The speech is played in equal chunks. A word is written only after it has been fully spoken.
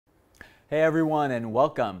Hey everyone, and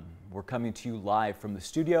welcome. We're coming to you live from the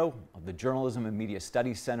studio of the Journalism and Media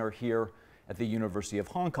Studies Center here at the University of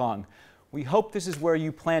Hong Kong. We hope this is where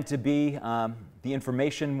you plan to be, the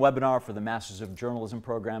information webinar for the Masters of Journalism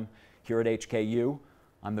program here at HKU.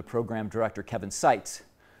 I'm the program director, Kevin Seitz.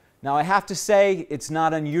 Now I have to say, it's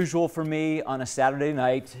not unusual for me on a Saturday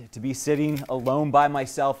night to be sitting alone by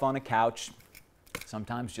myself on a couch,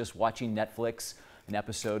 sometimes just watching Netflix, an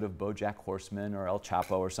episode of BoJack Horseman or El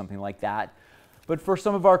Chapo or something like that. But for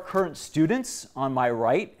some of our current students on my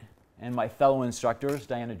right, and my fellow instructors,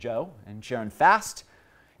 Diana Jou and Sharron Fast,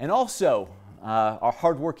 and also our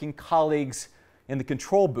hardworking colleagues in the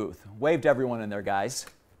control booth. Wave to everyone in there, guys.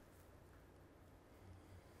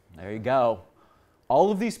 There you go. All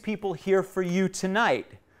of these people here for you tonight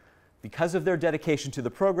because of their dedication to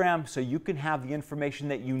the program, so you can have the information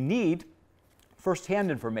that you need, first-hand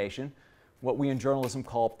information, what we in journalism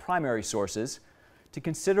call primary sources, to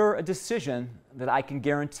consider a decision that I can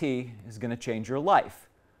guarantee is going to change your life,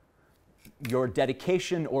 your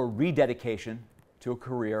dedication or rededication to a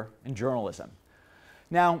career in journalism.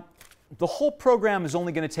 Now, the whole program is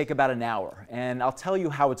only going to take about an hour, and I'll tell you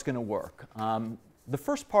how it's going to work. The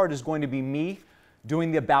first part is going to be me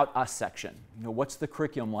doing the About Us section. You know, what's the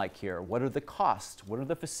curriculum like here? What are the costs? What are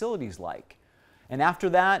the facilities like? And after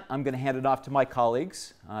that, I'm going to hand it off to my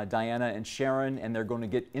colleagues, Diana and Sharron, and they're going to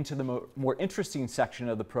get into the more interesting section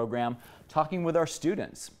of the program, talking with our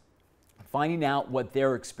students, finding out what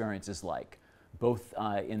their experience is like, both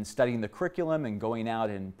in studying the curriculum and going out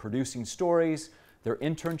and producing stories, their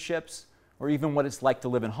internships, or even what it's like to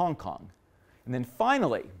live in Hong Kong. And then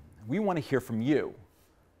finally, we want to hear from you.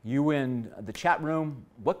 You in the chat room,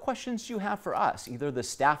 what questions do you have for us, either the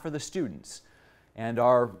staff or the students? And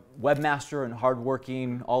our webmaster and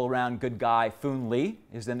hardworking, all-around good guy, Foon Lee,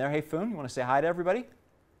 is in there. Hey, Foon, you want to say hi to everybody?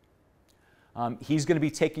 He's going to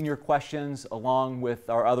be taking your questions along with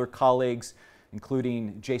our other colleagues,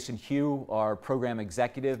 including Jason Hugh, our program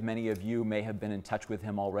executive. Many of you may have been in touch with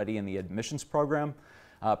him already in the admissions program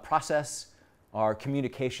process. Our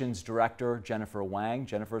communications director, Jennifer Wang.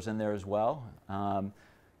 Jennifer's in there as well.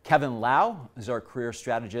 Kevin Lau is our career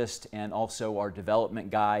strategist and also our development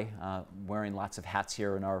guy, wearing lots of hats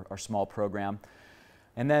here in our small program.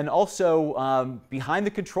 And then also behind the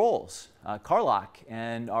controls, Carlock,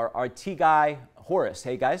 and our IT guy, Horace.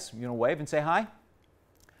 Hey guys, you want to wave and say hi?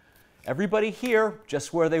 Everybody here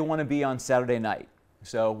just where they want to be on Saturday night.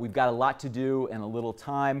 So we've got a lot to do and a little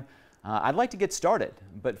time. I'd like to get started,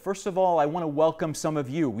 but first of all, I want to welcome some of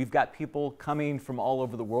you. We've got people coming from all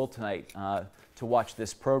over the world tonight to watch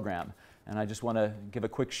this program. And I just want to give a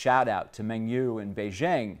quick shout out to Meng Yu in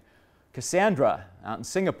Beijing, Cassandra out in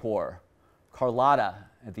Singapore, Carlotta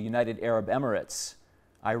at the United Arab Emirates,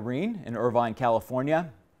 Irene in Irvine, California,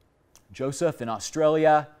 Joseph in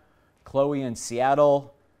Australia, Chloe in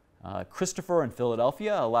Seattle, Christopher in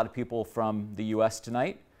Philadelphia, a lot of people from the US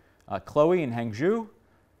tonight, Chloe in Hangzhou,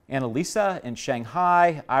 Annalisa in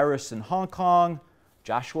Shanghai, Iris in Hong Kong,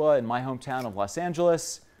 Joshua in my hometown of Los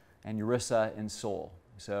Angeles, and Eurissa in Seoul.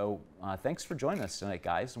 So thanks for joining us tonight,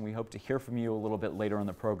 guys, and we hope to hear from you a little bit later in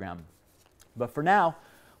the program. But for now,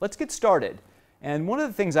 let's get started. And one of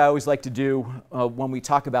the things I always like to do when we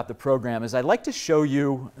talk about the program is I'd like to show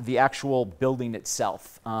you the actual building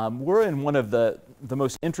itself. We're in one of the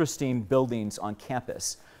most interesting buildings on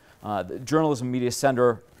campus, the Journalism Media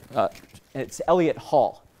Center. It's Eliot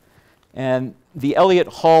Hall. And the Eliot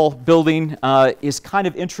Hall building is kind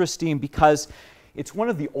of interesting because it's one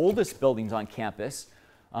of the oldest buildings on campus.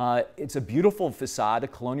 It's a beautiful facade, a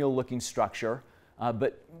colonial-looking structure.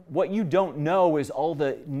 But what you don't know is all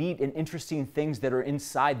the neat and interesting things that are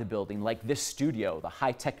inside the building, like this studio, the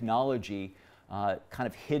high technology kind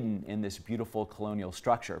of hidden in this beautiful colonial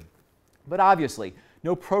structure. But obviously,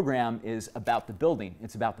 no program is about the building.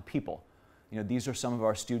 It's about the people. You know, these are some of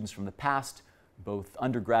our students from the past, both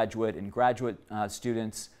undergraduate and graduate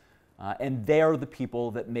students, and they're the people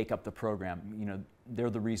that make up the program. You know, they're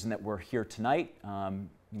the reason that we're here tonight.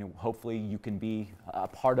 You know, hopefully you can be a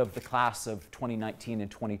part of the class of 2019 and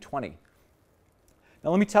 2020. Now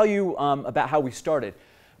let me tell you about how we started.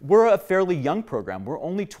 We're a fairly young program. We're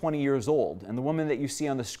only 20 years old, and the woman that you see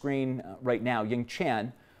on the screen right now, Ying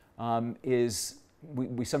Chan, she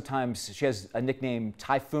has a nickname,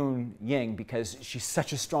 Typhoon Ying, because she's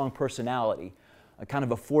such a strong personality, a kind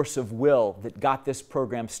of a force of will that got this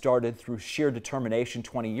program started through sheer determination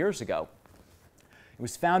 20 years ago. It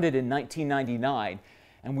was founded in 1999,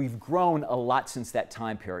 and we've grown a lot since that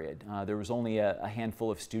time period. There was only a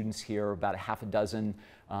handful of students here, about a half a dozen,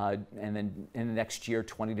 and then in the next year,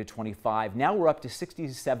 20 to 25. Now we're up to 60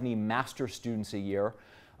 to 70 master students a year,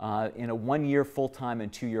 in a 1-year full-time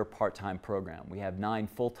and 2-year part-time program. We have 9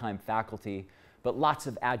 full-time faculty, but lots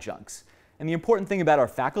of adjuncts. And the important thing about our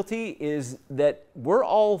faculty is that we're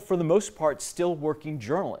all, for the most part, still working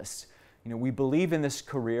journalists. You know, we believe in this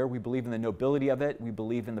career, we believe in the nobility of it, we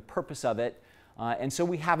believe in the purpose of it, and so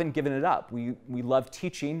we haven't given it up. We love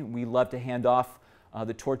teaching, we love to hand off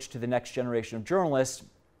the torch to the next generation of journalists,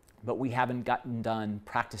 but we haven't gotten done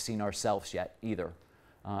practicing ourselves yet either.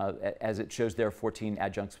 As it shows there, 14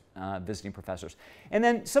 adjuncts visiting professors. And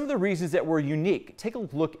then some of the reasons that we're unique. Take a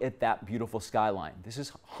look at that beautiful skyline. This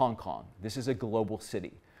is Hong Kong. This is a global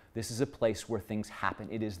city. This is a place where things happen.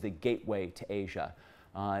 It is the gateway to Asia.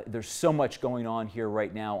 There's so much going on here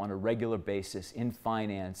right now on a regular basis in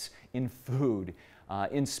finance, in food,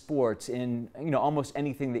 in sports, in almost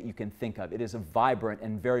anything that you can think of. It is a vibrant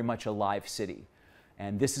and very much alive city.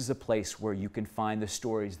 And this is a place where you can find the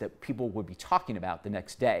stories that people would be talking about the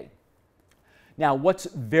next day. Now, what's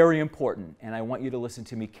very important, and I want you to listen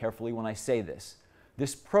to me carefully when I say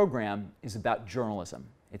this program is about journalism.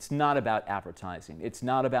 It's not about advertising. It's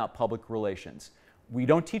not about public relations. We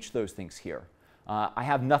don't teach those things here. I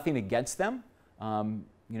have nothing against them.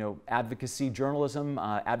 Advocacy journalism,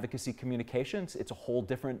 advocacy communications, it's a whole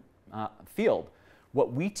different field.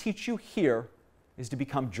 What we teach you here is to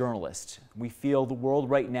become journalists. We feel the world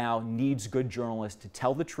right now needs good journalists to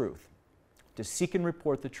tell the truth, to seek and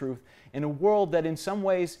report the truth in a world that in some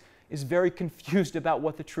ways is very confused about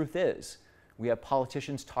what the truth is. We have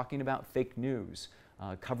politicians talking about fake news,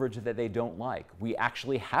 coverage that they don't like. We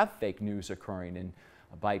actually have fake news occurring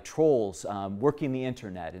by trolls working the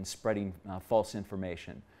internet and spreading false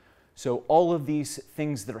information. So all of these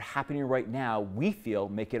things that are happening right now, we feel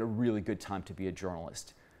make it a really good time to be a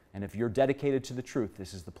journalist. And if you're dedicated to the truth,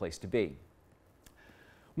 this is the place to be.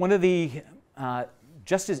 One of the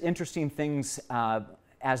just as interesting things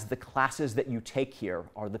as the classes that you take here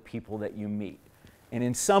are the people that you meet. And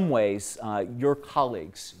in some ways, your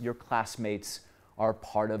colleagues, your classmates are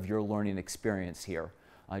part of your learning experience here.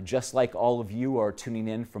 Just like all of you are tuning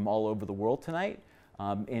in from all over the world tonight,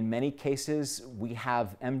 in many cases, we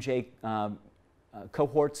have MJ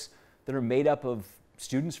cohorts that are made up of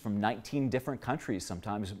students from 19 different countries,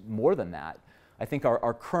 sometimes more than that. I think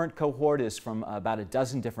our current cohort is from about a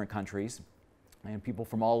dozen different countries, and people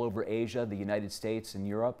from all over Asia, the United States, and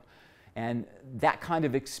Europe. And that kind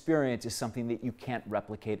of experience is something that you can't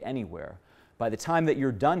replicate anywhere. By the time that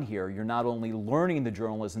you're done here, you're not only learning the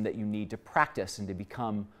journalism that you need to practice and to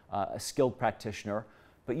become a skilled practitioner,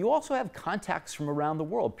 but you also have contacts from around the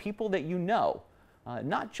world, people that you know,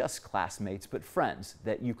 not just classmates, but friends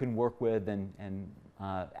that you can work with and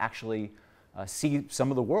actually see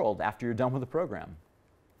some of the world after you're done with the program.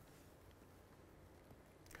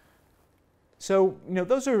 So,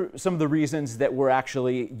 those are some of the reasons that we're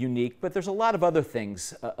actually unique, but there's a lot of other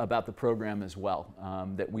things about the program as well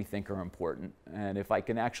that we think are important. And if I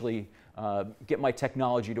can actually get my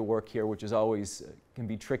technology to work here, which is always can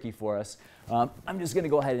be tricky for us, I'm just going to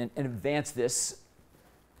go ahead and advance this.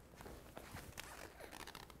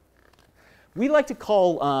 We like to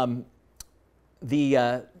call the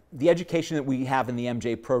education that we have in the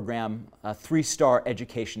MJ program a 3-star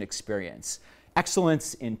education experience.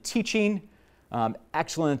 Excellence in teaching,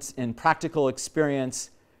 excellence in practical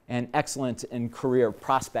experience, and excellence in career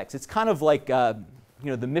prospects. It's kind of like the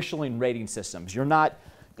Michelin rating systems. You're not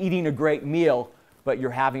eating a great meal, but you're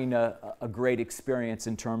having a great experience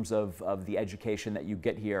in terms of the education that you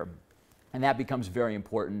get here. And that becomes very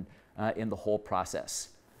important in the whole process.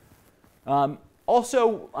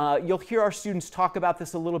 Also, you'll hear our students talk about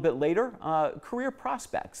this a little bit later, career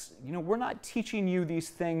prospects. We're not teaching you these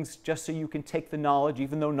things just so you can take the knowledge,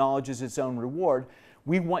 even though knowledge is its own reward.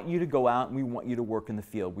 We want you to go out and we want you to work in the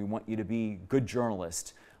field. We want you to be good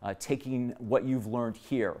journalists, taking what you've learned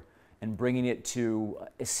here and bringing it to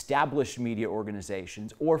established media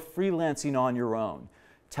organizations or freelancing on your own,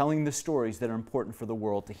 telling the stories that are important for the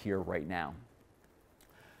world to hear right now.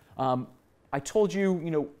 I told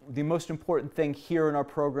you, the most important thing here in our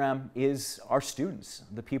program is our students,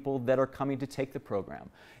 the people that are coming to take the program.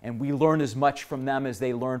 And we learn as much from them as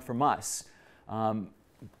they learn from us.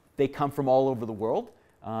 They come from all over the world.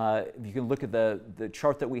 You can look at the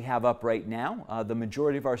chart that we have up right now. The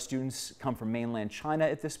majority of our students come from mainland China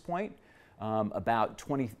at this point. About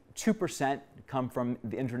 22% come from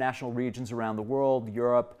the international regions around the world,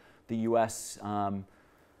 Europe, the US,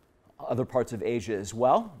 other parts of Asia as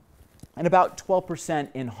well. And about 12%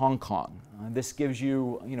 in Hong Kong. This gives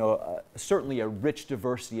you, certainly a rich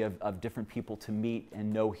diversity of different people to meet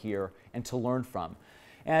and know here and to learn from.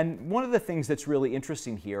 And one of the things that's really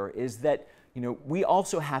interesting here is that we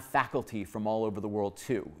also have faculty from all over the world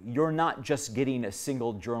too. You're not just getting a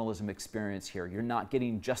single journalism experience here. You're not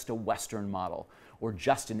getting just a Western model or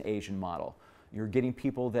just an Asian model. You're getting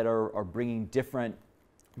people that are bringing different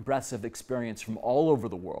breadths of experience from all over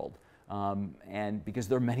the world. And because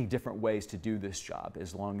there are many different ways to do this job,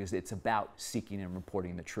 as long as it's about seeking and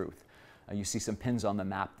reporting the truth. You see some pins on the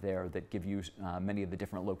map there that give you many of the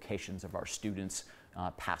different locations of our students,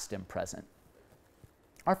 past and present.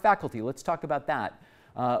 Our faculty, let's talk about that.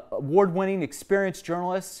 Award-winning, experienced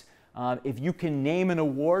journalists. If you can name an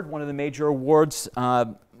award, one of the major awards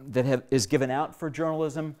that is given out for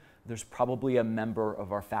journalism, there's probably a member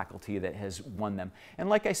of our faculty that has won them. And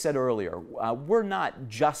like I said earlier, we're not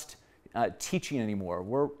just teaching anymore.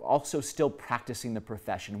 We're also still practicing the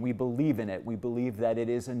profession. We believe in it. We believe that it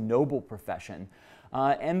is a noble profession.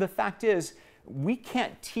 And the fact is, we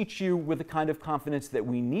can't teach you with the kind of confidence that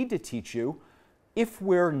we need to teach you if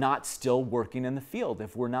we're not still working in the field,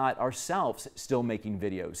 if we're not ourselves still making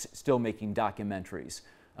videos, still making documentaries,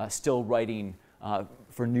 still writing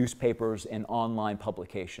for newspapers and online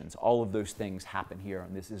publications. All of those things happen here,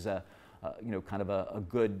 and this is kind of a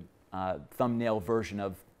good thumbnail version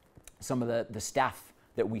of some of the staff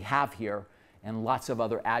that we have here, and lots of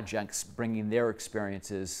other adjuncts bringing their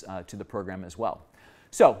experiences to the program as well.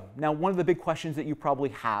 So now one of the big questions that you probably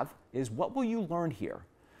have is, what will you learn here?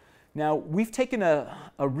 Now, we've taken a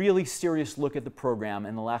really serious look at the program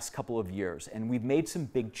in the last couple of years, and we've made some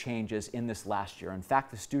big changes in this last year. In fact,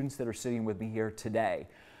 the students that are sitting with me here today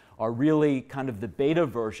are really kind of the beta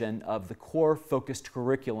version of the core focused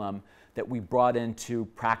curriculum that we brought into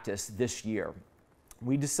practice this year.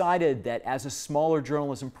 We decided that as a smaller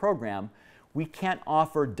journalism program, we can't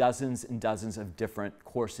offer dozens and dozens of different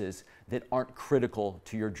courses that aren't critical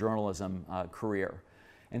to your journalism career.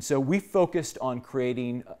 And so we focused on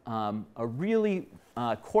creating a really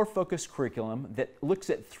core-focused curriculum that looks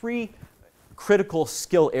at 3 critical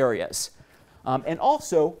skill areas. And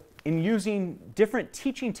also, in using different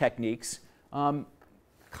teaching techniques,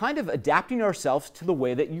 kind of adapting ourselves to the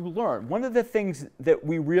way that you learn. One of the things that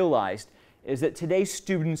we realized is that today's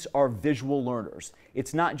students are visual learners.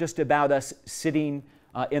 It's not just about us sitting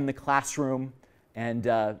in the classroom and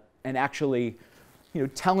actually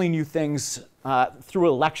telling you things through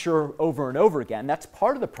a lecture over and over again. That's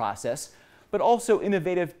part of the process, but also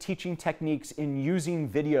innovative teaching techniques in using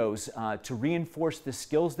videos to reinforce the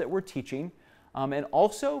skills that we're teaching. And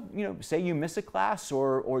also, say you miss a class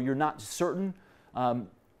or you're not certain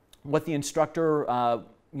what the instructor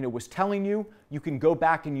was telling you, you can go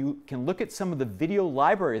back and you can look at some of the video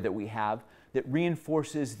library that we have that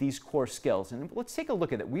reinforces these core skills. And let's take a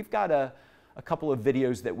look at it. We've got a couple of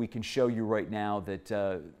videos that we can show you right now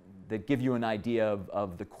that give you an idea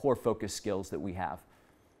of the core focus skills that we have.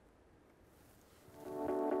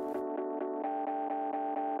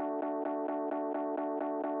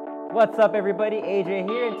 What's up everybody, AJ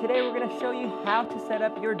here, and today we're going to show you how to set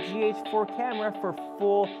up your GH4 camera for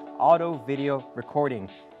full auto video recording.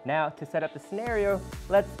 Now, to set up the scenario,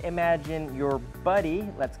 let's imagine your buddy,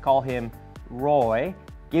 let's call him Roy,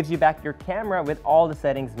 gives you back your camera with all the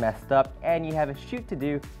settings messed up, and you have a shoot to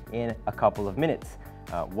do in a couple of minutes.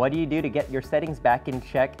 What do you do to get your settings back in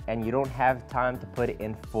check and you don't have time to put it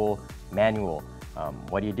in full manual?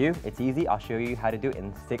 What do you do? It's easy. I'll show you how to do it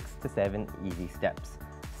in 6 to 7 easy steps.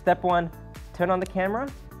 Step 1, turn on the camera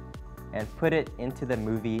and put it into the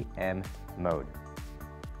Movie M mode.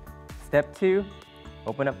 Step 2,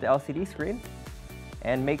 open up the LCD screen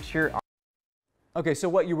and make sure. Okay, so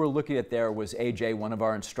what you were looking at there was AJ, one of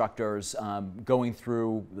our instructors, going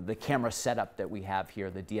through the camera setup that we have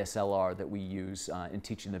here, the DSLR that we use in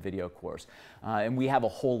teaching the video course. And we have a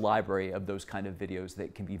whole library of those kind of videos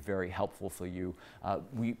that can be very helpful for you.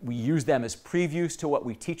 We use them as previews to what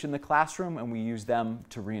we teach in the classroom, and we use them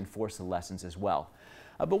to reinforce the lessons as well.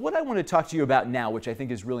 But what I want to talk to you about now, which I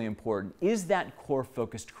think is really important, is that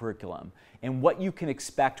core-focused curriculum and what you can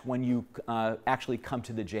expect when you actually come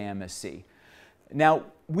to the JMSC. Now,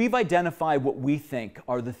 we've identified what we think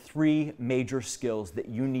are the 3 major skills that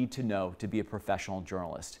you need to know to be a professional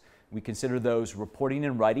journalist. We consider those reporting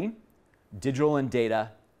and writing, digital and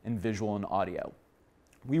data, and visual and audio.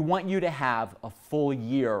 We want you to have a full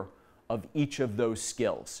year of each of those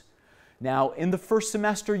skills. Now, in the first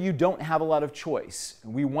semester, you don't have a lot of choice.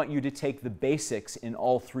 We want you to take the basics in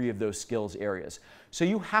all 3 of those skills areas. So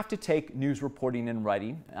you have to take news reporting and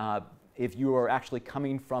writing. If you are actually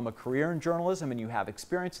coming from a career in journalism and you have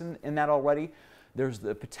experience in that already, there's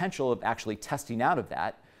the potential of actually testing out of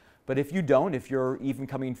that. But if you don't, if you're even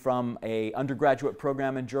coming from an undergraduate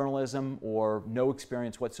program in journalism or no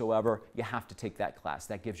experience whatsoever, you have to take that class.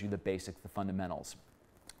 That gives you the basics, the fundamentals.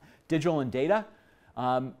 Digital and data.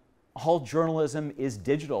 All journalism is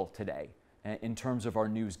digital today in terms of our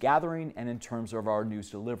news gathering and in terms of our news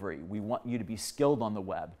delivery. We want you to be skilled on the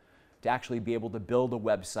web, to actually be able to build a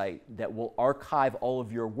website that will archive all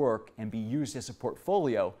of your work and be used as a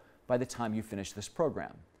portfolio by the time you finish this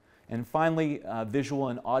program. And finally, visual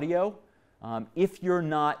and audio. If you're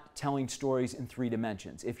not telling stories in 3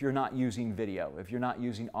 dimensions, if you're not using video, if you're not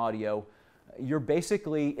using audio, you're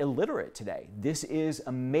basically illiterate today. This is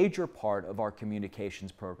a major part of our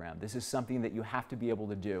communications program. This is something that you have to be able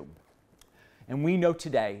to do. And we know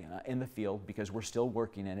today in the field, because we're still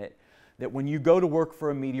working in it, that when you go to work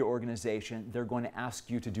for a media organization, they're going to ask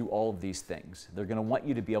you to do all of these things. They're going to want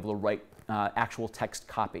you to be able to write actual text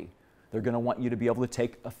copy. They're going to want you to be able to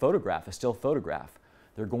take a photograph, a still photograph.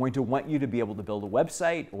 They're going to want you to be able to build a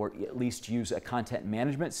website or at least use a content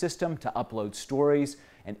management system to upload stories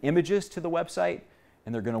and images to the website.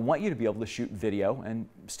 And they're going to want you to be able to shoot video and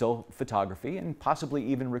still photography and possibly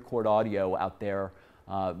even record audio out there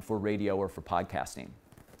for radio or for podcasting.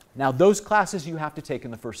 Now, those classes you have to take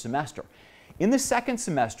in the first semester. In the second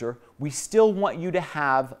semester, we still want you to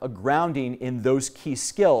have a grounding in those key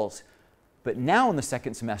skills. But now in the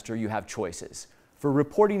second semester, you have choices. For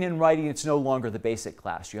reporting and writing, it's no longer the basic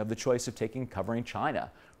class. You have the choice of taking covering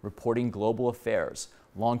China, reporting global affairs,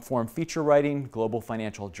 long-form feature writing, global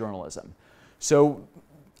financial journalism. So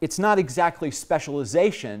it's not exactly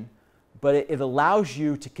specialization, but it allows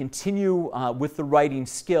you to continue with the writing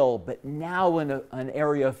skill, but now in an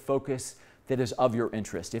area of focus that is of your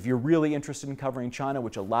interest. If you're really interested in covering China,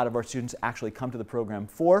 which a lot of our students actually come to the program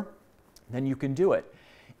for, then you can do it.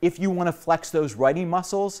 If you want to flex those writing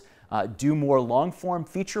muscles, do more long-form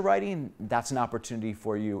feature writing, that's an opportunity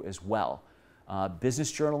for you as well. Business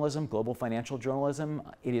journalism, global financial journalism,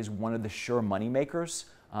 it is one of the sure money makers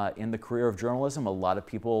in the career of journalism. A lot of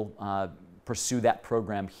people pursue that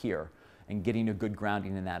program here, and getting a good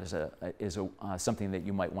grounding in that is something that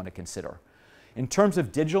you might want to consider. In terms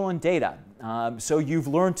of digital and data, so you've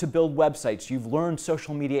learned to build websites, you've learned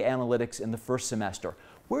social media analytics in the first semester.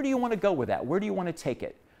 Where do you want to go with that? Where do you want to take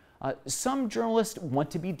it? Some journalists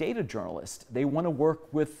want to be data journalists. They want to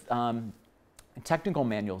work with technical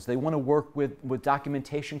manuals. They want to work with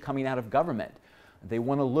documentation coming out of government. They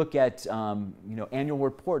want to look at annual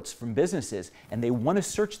reports from businesses, and they want to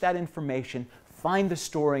search that information, find the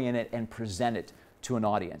story in it, and present it to an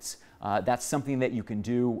audience. That's something that you can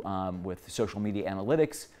do with social media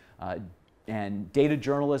analytics and data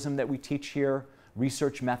journalism that we teach here,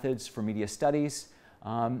 research methods for media studies,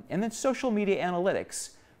 and then social media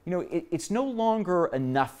analytics. You know, it's no longer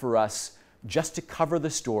enough for us just to cover the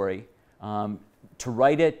story, to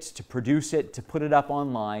write it, to produce it, to put it up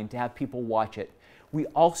online, to have people watch it. We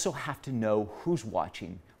also have to know who's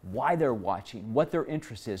watching, why they're watching, what their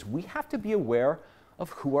interest is. We have to be aware of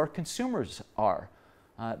who our consumers are.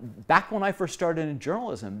 Back when I first started in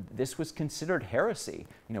journalism, this was considered heresy.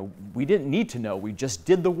 You know, we didn't need to know. We just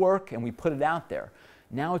did the work and we put it out there.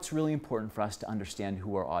 Now it's really important for us to understand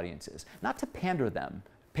who our audience is, not to pander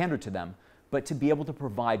to them, but to be able to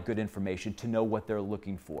provide good information, to know what they're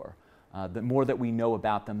looking for. The more that we know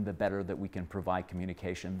about them, the better that we can provide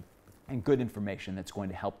communication and good information that's going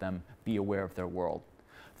to help them be aware of their world.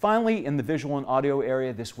 Finally, in the visual and audio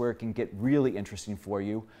area, this is where it can get really interesting for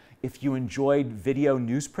you. If you enjoyed video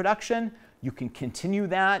news production, you can continue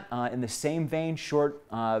that in the same vein, short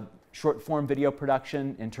form video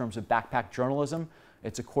production in terms of backpack journalism.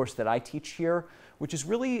 It's a course that I teach here, which is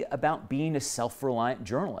really about being a self-reliant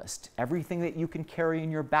journalist. Everything that you can carry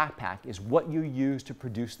in your backpack is what you use to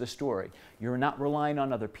produce the story. You're not relying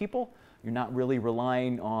on other people. You're not really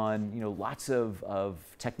relying on lots of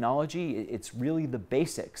technology. It's really the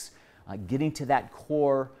basics, getting to that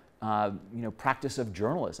core practice of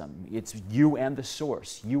journalism. It's you and the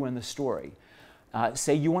source, you and the story.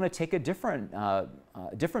 Say you want to take a different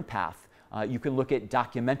path. You can look at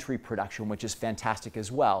documentary production, which is fantastic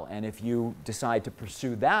as well. And if you decide to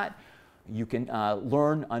pursue that, you can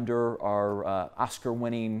learn under our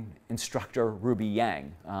Oscar-winning instructor, Ruby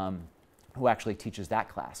Yang, who actually teaches that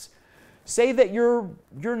class. Say that you're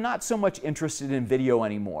not so much interested in video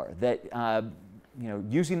anymore, that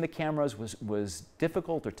using the cameras was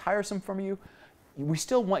difficult or tiresome for you. We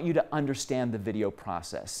still want you to understand the video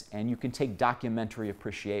process, and you can take documentary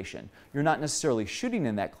appreciation. You're not necessarily shooting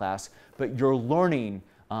in that class, but you're learning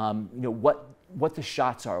what the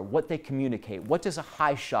shots are, what they communicate. What does a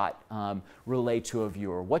high shot relate to a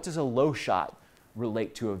viewer? What does a low shot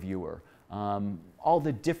relate to a viewer? All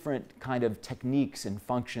the different kind of techniques and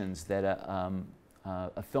functions that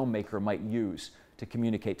a filmmaker might use to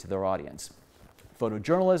communicate to their audience.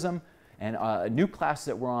 Photojournalism And a new class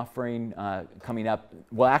that we're offering coming up,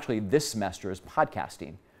 well, actually this semester, is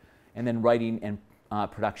podcasting, and then writing and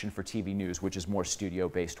production for TV news, which is more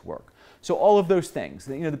studio-based work. So all of those things.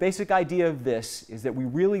 You know, the basic idea of this is that we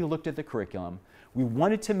really looked at the curriculum. We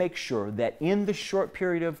wanted to make sure that in the short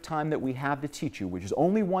period of time that we have to teach you, which is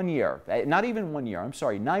only 1 year, not even 1 year, I'm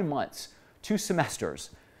sorry, 9 months, 2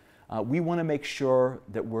 semesters, we want to make sure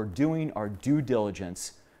that we're doing our due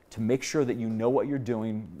diligence to make sure that you know what you're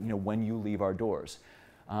doing, you know, when you leave our doors.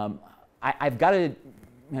 I've got to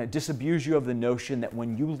disabuse you of the notion that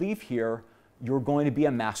when you leave here, you're going to be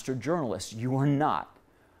a master journalist. You are not.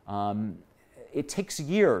 It takes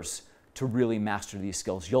years to really master these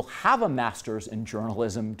skills. You'll have a master's in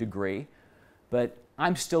journalism degree, but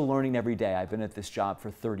I'm still learning every day. I've been at this job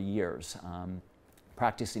for 30 years,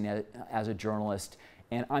 practicing as a journalist,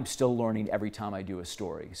 and I'm still learning every time I do a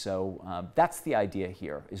story. So that's the idea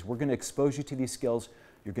here, is we're going to expose you to these skills.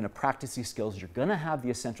 You're going to practice these skills. You're going to have the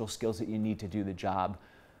essential skills that you need to do the job,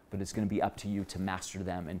 but it's going to be up to you to master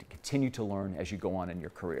them and to continue to learn as you go on in your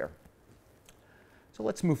career. So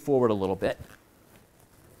let's move forward a little bit.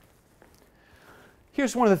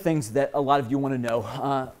 Here's one of the things that a lot of you want to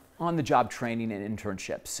know on the job training and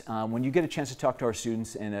internships. When you get a chance to talk to our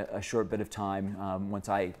students in a short bit of time, once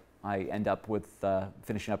I end up with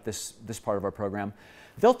finishing up this part of our program,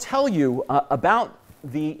 they'll tell you about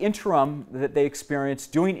the interim that they experience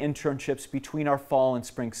doing internships between our fall and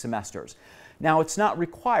spring semesters. Now, it's not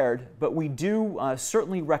required, but we do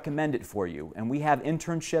certainly recommend it for you. And we have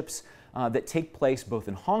internships that take place both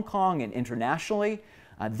in Hong Kong and internationally.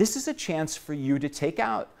 This is a chance for you to take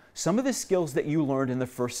out some of the skills that you learned in the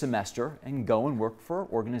first semester and go and work for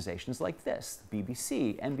organizations like this: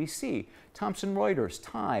 BBC, NBC, Thomson Reuters,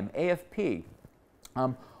 Time, AFP,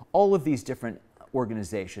 all of these different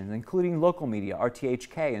organizations, including local media,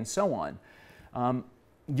 RTHK, and so on.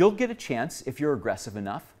 You'll get a chance, if you're aggressive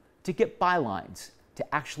enough, to get bylines,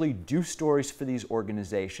 to actually do stories for these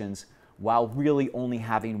organizations while really only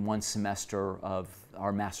having 1 semester of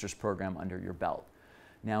our master's program under your belt.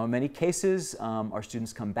 Now, in many cases, our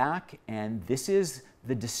students come back, and this is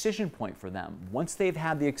the decision point for them. Once they've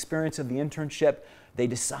had the experience of the internship, they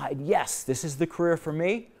decide, yes, this is the career for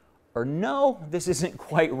me, or no, this isn't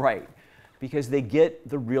quite right, because they get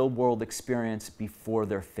the real-world experience before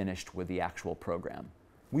they're finished with the actual program.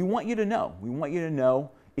 We want you to know. We want you to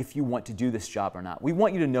know if you want to do this job or not. We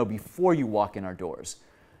want you to know before you walk in our doors,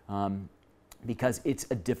 because it's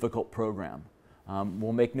a difficult program.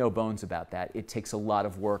 We'll make no bones about that. It takes a lot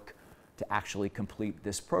of work to actually complete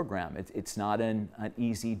this program. It's not an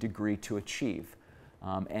easy degree to achieve.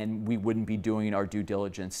 And we wouldn't be doing our due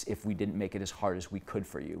diligence if we didn't make it as hard as we could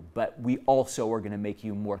for you. But we also are going to make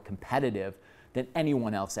you more competitive than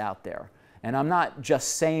anyone else out there. And I'm not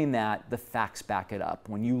just saying that, the facts back it up.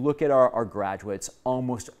 When you look at our graduates,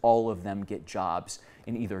 almost all of them get jobs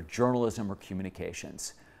in either journalism or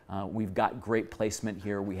communications. We've got great placement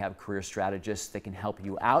here. We have career strategists that can help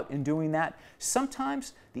you out in doing that.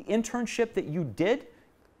 Sometimes the internship that you did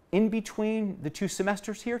in between the 2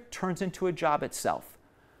 semesters here turns into a job itself.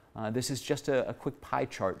 This is just a quick pie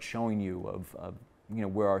chart showing you of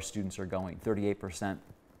where our students are going. 38%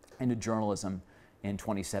 into journalism in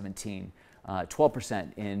 2017,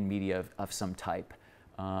 12% in media of some type.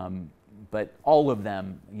 But all of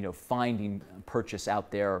them, finding purchase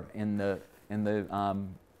out there in a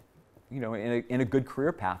good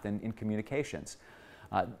career path in communications.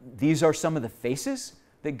 These are some of the faces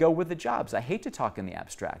that go with the jobs. I hate to talk in the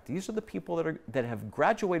abstract. These are the people that have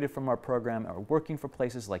graduated from our program, are working for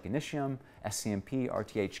places like Initium, SCMP,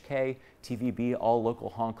 RTHK, TVB, all local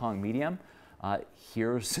Hong Kong medium.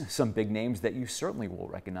 Here's some big names that you certainly will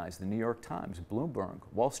recognize: the New York Times, Bloomberg,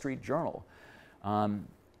 Wall Street Journal.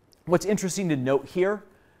 What's interesting to note here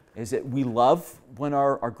is that we love when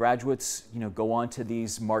our graduates go on to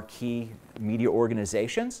these marquee media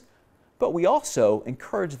organizations, but we also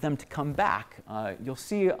encourage them to come back. You'll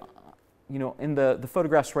see in the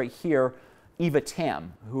photographs right here, Eva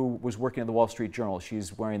Tam, who was working at the Wall Street Journal.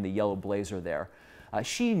 She's wearing the yellow blazer there.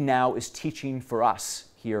 She now is teaching for us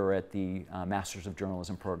here at the Masters of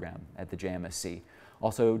Journalism program at the JMSC.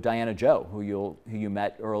 Also, Diana Jou, who you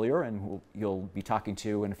met earlier and who you'll be talking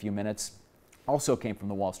to in a few minutes, also came from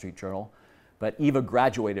the Wall Street Journal, but Eva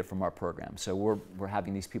graduated from our program. So we're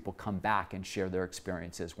having these people come back and share their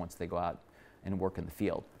experiences once they go out and work in the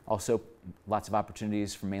field. Also, lots of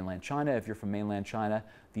opportunities from mainland China. If you're from mainland China,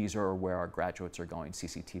 these are where our graduates are going: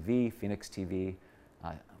 CCTV, Phoenix TV,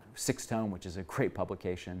 Sixth Tone, which is a great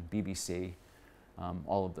publication, BBC,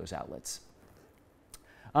 all of those outlets.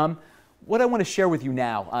 what I want to share with you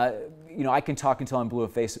now, you know, I can talk until I'm blue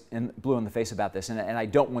in the face about this, and I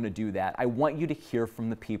don't want to do that. I want you to hear from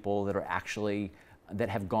the people that are actually, that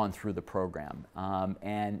have gone through the program.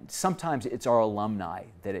 And sometimes it's our alumni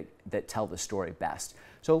that tell the story best.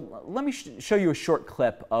 So let me show you a short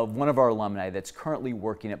clip of one of our alumni that's currently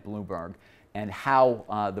working at Bloomberg and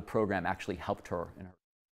how the program actually helped her in her.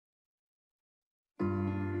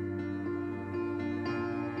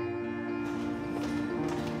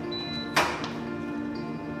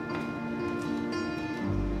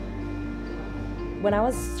 When I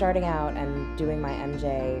was starting out and doing my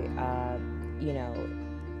MJ, you know,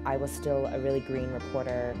 I was still a really green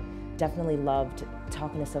reporter. Definitely loved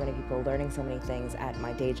talking to so many people, learning so many things at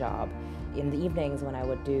my day job. In the evenings when I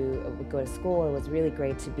would go to school, it was really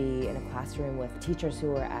great to be in a classroom with teachers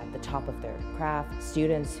who were at the top of their craft,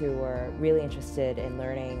 students who were really interested in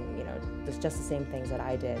learning, you know, just the same things that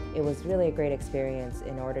I did. It was really a great experience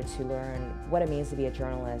in order to learn what it means to be a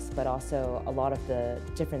journalist, but also a lot of the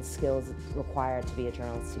different skills required to be a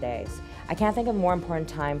journalist today. I can't think of a more important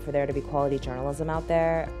time for there to be quality journalism out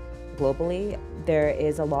there. Globally, there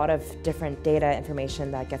is a lot of different data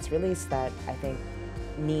information that gets released that I think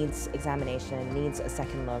needs examination, needs a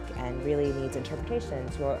second look, and really needs interpretation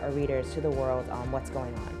to our readers, to the world on what's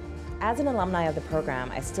going on. As an alumni of the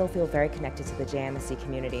program, I still feel very connected to the JMSC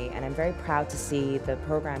community, and I'm very proud to see the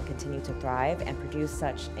program continue to thrive and produce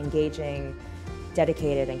such engaging,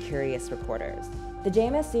 dedicated, and curious reporters. The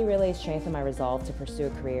JMSC really strengthened my resolve to pursue a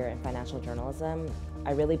career in financial journalism.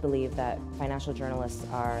 I really believe that financial journalists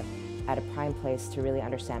are at a prime place to really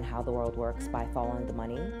understand how the world works by following the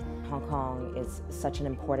money. Hong Kong is such an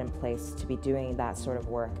important place to be doing that sort of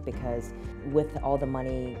work because with all the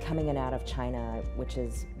money coming in and out of China, which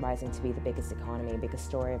is rising to be the biggest economy, biggest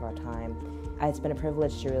story of our time, it's been a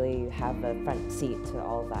privilege to really have a front seat to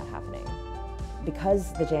all of that happening.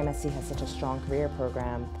 Because the JMSC has such a strong career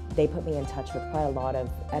program, they put me in touch with quite a lot of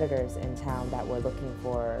editors in town that were looking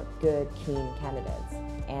for good, keen candidates.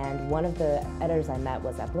 And one of the editors I met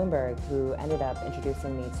was at Bloomberg, who ended up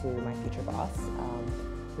introducing me to my future boss,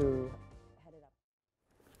 who headed up.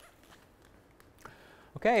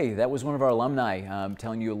 Okay, that was one of our alumni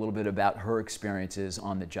telling you a little bit about her experiences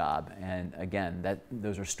on the job. And again,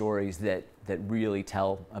 those are stories that really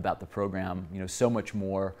tell about the program, you know, so much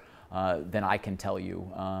more than I can tell you,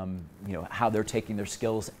 you know, how they're taking their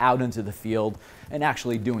skills out into the field and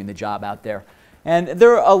actually doing the job out there. And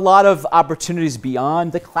there are a lot of opportunities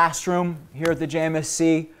beyond the classroom here at the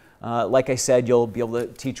JMSC. Like I said, you'll be able to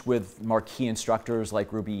teach with marquee instructors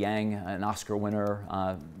like Ruby Yang, an Oscar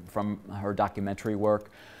winner from her documentary work.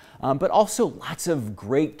 But also lots of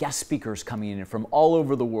great guest speakers coming in from all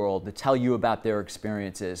over the world to tell you about their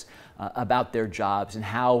experiences, about their jobs, and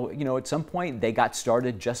how, you know, at some point they got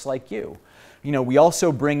started just like you. You know, we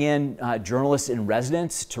also bring in journalists in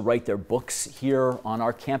residence to write their books here on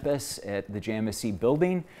our campus at the JMSC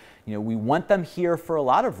building. You know, we want them here for a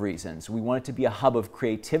lot of reasons. We want it to be a hub of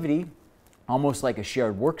creativity, almost like a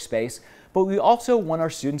shared workspace, but we also want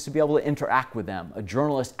our students to be able to interact with them. A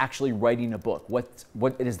journalist actually writing a book,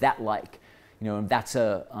 what is that like? You know, if that's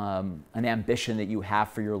an ambition that you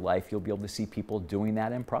have for your life, you'll be able to see people doing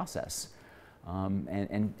that in process.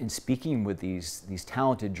 And speaking with these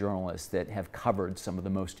talented journalists that have covered some of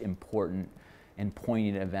the most important and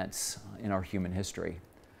poignant events in our human history.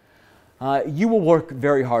 You will work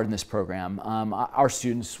very hard in this program. Our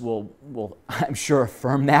students will, I'm sure,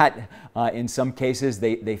 affirm that. In some cases,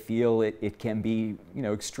 they feel it can be, you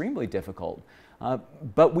know, extremely difficult.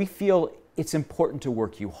 But we feel it's important to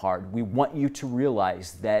work you hard. We want you to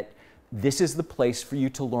realize that this is the place for you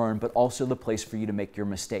to learn, but also the place for you to make your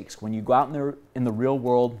mistakes. When you go out in the real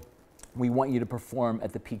world, we want you to perform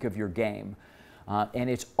at the peak of your game. And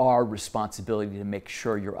it's our responsibility to make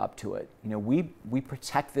sure you're up to it. You know, we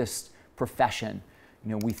protect this profession.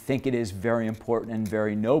 You know, we think it is very important and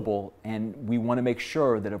very noble, and we want to make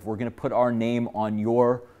sure that if we're going to put our name on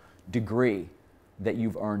your degree, that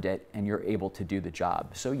you've earned it and you're able to do the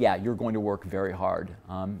job. So yeah, you're going to work very hard,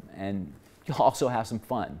 and you'll also have some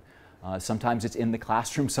fun. Sometimes it's in the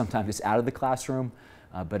classroom, sometimes it's out of the classroom,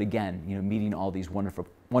 but again, you know, meeting all these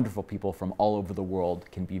wonderful people from all over the world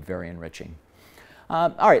can be very enriching.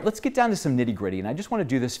 All right, let's get down to some nitty-gritty, and I just want to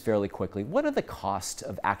do this fairly quickly. What are the costs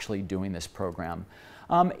of actually doing this program?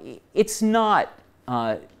 It's not,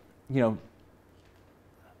 you know,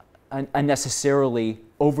 a necessarily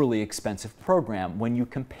overly expensive program when you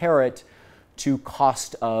compare it to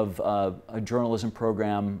cost of a journalism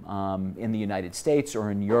program in the United States or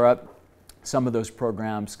in Europe. Some of those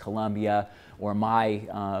programs, Columbia or my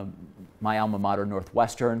alma mater,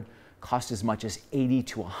 Northwestern, cost as much as $80,000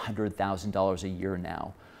 to $100,000 a year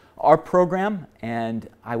now. Our program, and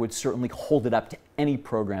I would certainly hold it up to any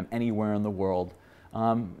program anywhere in the world,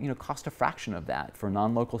 cost a fraction of that. For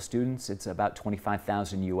non-local students, it's about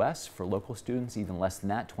 $25,000 US. For local students, even less than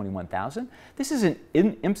that, $21,000. This isn't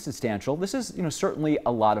insubstantial. This is certainly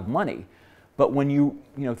a lot of money. But when you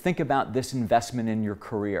think about this investment in your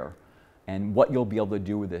career and what you'll be able to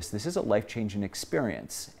do with this is a life-changing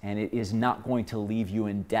experience, and it is not going to leave you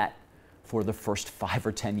in debt for the first 5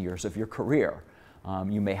 or 10 years of your career.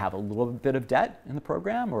 You may have a little bit of debt in the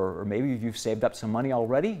program, or maybe if you've saved up some money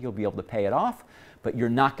already, you'll be able to pay it off, but you're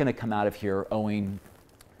not going to come out of here owing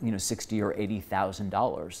 $60,000 or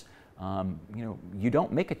 $80,000. You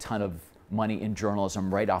don't make a ton of money in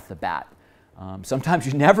journalism right off the bat. Sometimes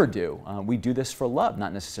you never do. We do this for love,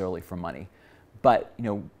 not necessarily for money. But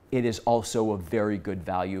it is also a very good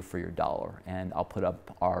value for your dollar. And I'll put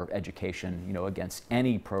up our education against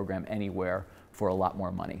any program anywhere for a lot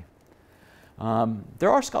more money.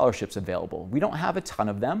 There are scholarships available. We don't have a ton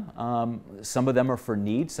of them. Some of them are for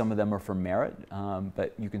need, some of them are for merit,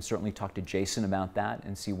 but you can certainly talk to Jason about that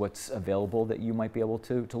and see what's available that you might be able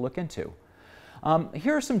to look into.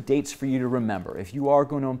 Here are some dates for you to remember. If you are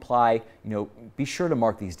going to apply, be sure to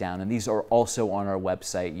mark these down, and these are also on our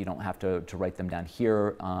website. You don't have to write them down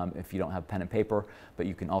here if you don't have pen and paper, but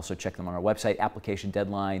you can also check them on our website. Application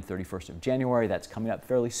deadline, 31st of January, that's coming up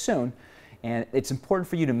fairly soon. And it's important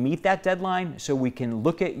for you to meet that deadline so we can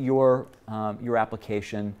look at your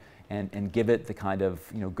application and give it the kind of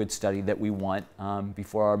good study that we want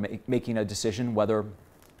before making a decision whether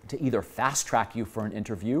to either fast track you for an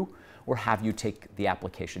interview or have you take the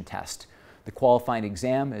application test. The qualifying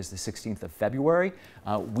exam is the 16th of February.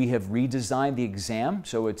 We have redesigned the exam,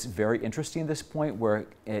 so it's very interesting at this point where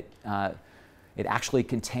it actually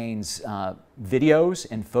contains videos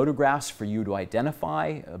and photographs for you to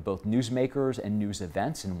identify both newsmakers and news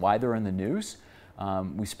events and why they're in the news.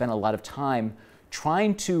 We spent a lot of time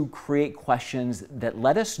trying to create questions that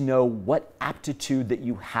let us know what aptitude that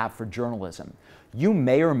you have for journalism. You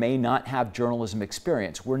may or may not have journalism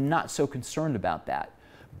experience. We're not so concerned about that.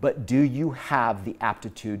 But do you have the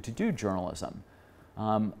aptitude to do journalism?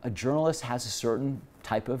 A journalist has a certain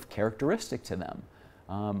type of characteristic to them.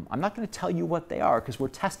 I'm not going to tell you what they are because we're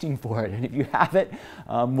testing for it, and if you have it,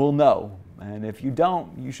 we'll know. And if you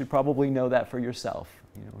don't, you should probably know that for yourself.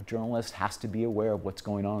 A journalist has to be aware of what's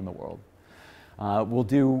going on in the world. We'll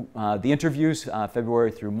do the interviews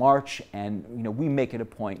February through March, and we make it a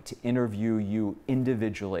point to interview you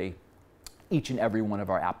individually, each and every one of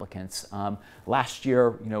our applicants. Last year,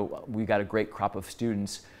 we got a great crop of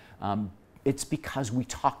students. It's because we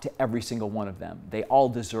talked to every single one of them. They all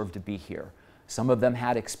deserve to be here. Some of them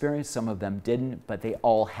had experience, some of them didn't, but they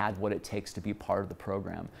all had what it takes to be part of the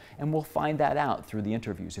program. And we'll find that out through the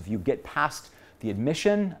interviews. If you get past the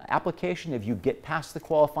admission application, if you get past the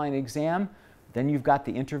qualifying exam, then you've got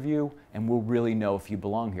the interview, and we'll really know if you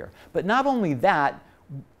belong here. But not only that,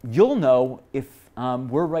 you'll know if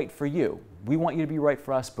we're right for you. We want you to be right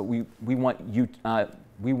for us, but we want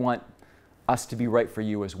us to be right for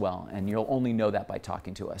you as well. And you'll only know that by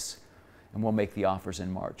talking to us. And we'll make the offers in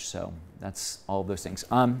March. So that's all of those things.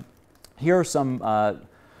 Here are some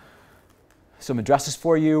addresses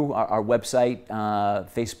for you. Our website,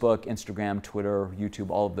 Facebook, Instagram, Twitter,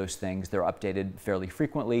 YouTube, all of those things. They're updated fairly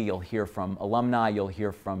frequently. You'll hear from alumni. You'll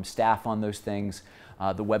hear from staff on those things.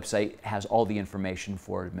 The website has all the information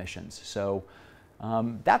for admissions. So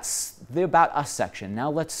that's the About Us section. Now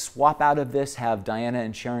let's swap out of this, have Diana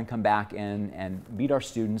and Sharron come back in and meet our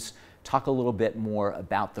students, talk a little bit more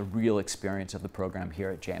about the real experience of the program here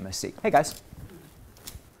at JMSC. Hey guys,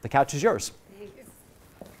 the couch is yours. Thanks.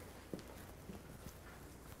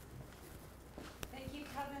 Thank you,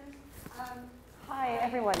 Kevin. Hi,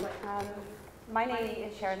 everyone. My name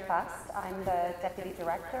is Sharron Fast. I'm the Deputy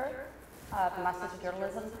Director of the Masters of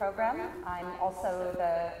Journalism program. I'm also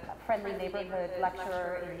the Friendly Neighborhood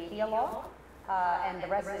Lecturer in Media Law and the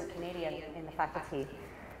resident Canadian in the faculty.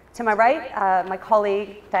 To my right, my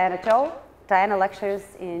colleague Diana Jou. Diana lectures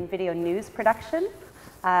in video news production.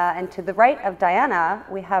 And to the right of Diana,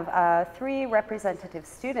 we have 3 representative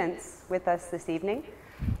students with us this evening.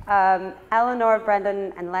 Eleanor,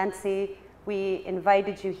 Brendan, and Lancy, we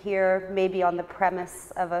invited you here maybe on the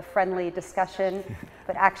premise of a friendly discussion,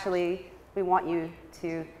 but actually we want you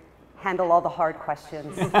to handle all the hard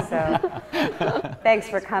questions. So thanks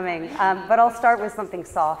for coming. But I'll start with something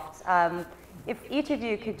soft. If each of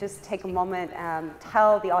you could just take a moment and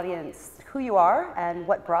tell the audience who you are and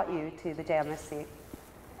what brought you to the JMSC.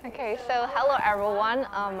 Okay, so hello everyone.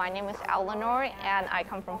 My name is Eleanor and I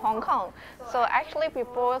come from Hong Kong. So actually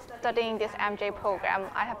before studying this MJ program,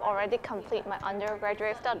 I have already completed my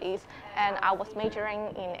undergraduate studies and I was majoring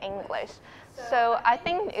in English. So I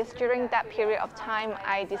think it's during that period of time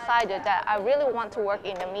I decided that I really want to work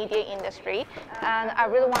in the media industry and I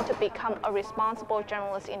really want to become a responsible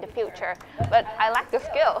journalist in the future. But I lack the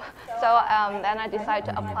skill. So then I decided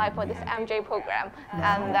to apply for this MJ program.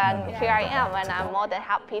 And then here I am and I'm more than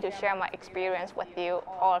happy to share my experience with you,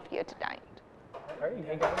 all of you tonight. All right,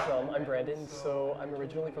 hey guys, I'm Brandon. So I'm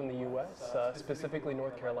originally from the US, specifically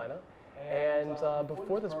North Carolina. And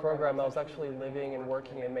before this program, I was actually living and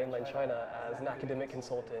working in mainland China as an academic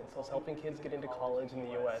consultant. So I was helping kids get into college in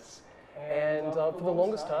the US. And for the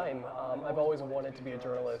longest time, I've always wanted to be a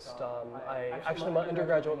journalist. My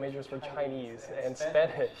undergraduate majors were Chinese and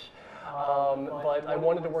Spanish. But I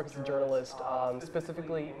wanted to work as a journalist,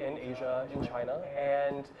 specifically in Asia, in China.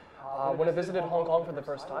 And when I visited Hong Kong for the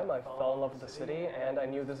first time, I fell in love with the city, and I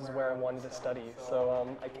knew this is where I wanted to study. So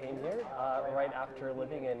I came here right after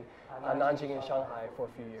living in Nanjing and Shanghai for a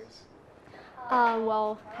few years.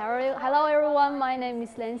 Hello everyone, my name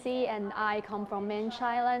is Lindsay and I come from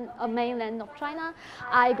mainland of China.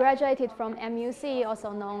 I graduated from MUC,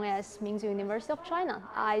 also known as Mingzu University of China.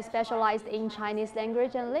 I specialized in Chinese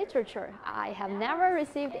language and literature. I have never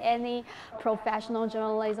received any professional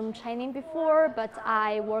journalism training before, but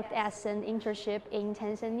I worked as an internship in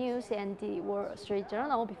Tencent News and the Wall Street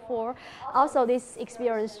Journal before. Also, this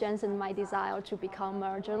experience strengthened my desire to become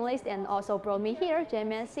a journalist and also brought me here,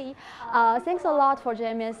 JMSC. Thanks a lot for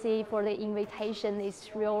JMSC for the invitation.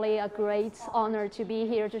 It's really a great honor to be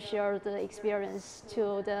here to share the experience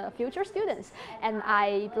to the future students. And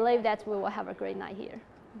I believe that we will have a great night here.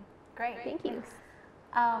 Great. Thank you.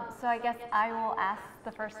 So I guess I will ask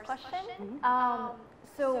the first question.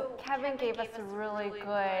 So Kevin gave us a really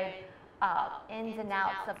good ins and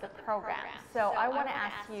outs of the program. So I want to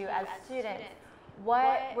ask you as students,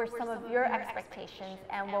 what were some of your expectations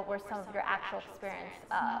and what were some of your actual experience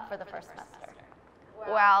for the first semester?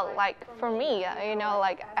 Well, like for me, you know,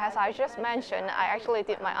 like as I just mentioned, I actually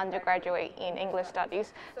did my undergraduate in English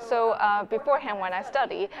studies. So beforehand when I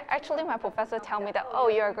studied, actually my professor told me that, oh,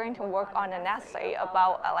 you're going to work on an essay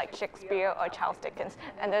about like Shakespeare or Charles Dickens,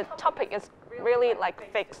 and the topic is really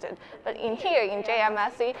like fixed. But in here in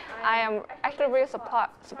JMSC, I am actually really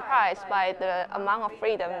surprised by the amount of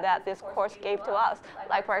freedom that this course gave to us.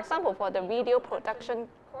 Like for example, for the video production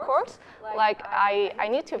course, like I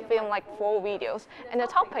need to film like 4 videos, and the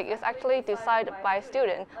topic is actually decided by a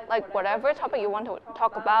student. Like whatever topic you want to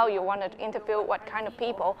talk about, you want to interview what kind of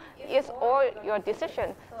people, it's all your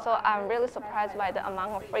decision. So I'm really surprised by the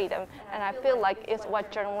amount of freedom, and I feel like it's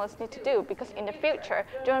what journalists need to do, because in the future,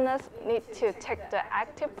 journalists need to take the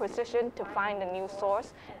active position to find the news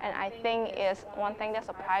source, and I think it's one thing that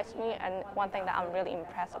surprised me and one thing that I'm really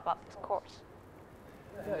impressed about this course.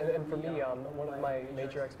 Yeah, and for me, one of my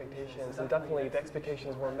major expectations, and definitely the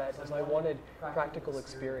expectations were met, is I wanted practical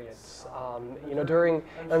experience. You know,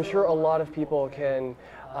 I'm sure a lot of people can,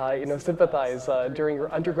 you know, sympathize. During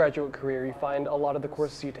your undergraduate career, you find a lot of the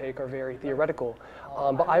courses you take are very theoretical.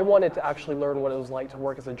 But I wanted to actually learn what it was like to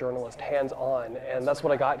work as a journalist, hands-on, and that's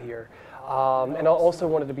what I got here. And I also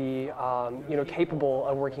wanted to be, you know, capable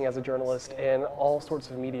of working as a journalist in all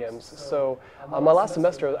sorts of mediums. So my last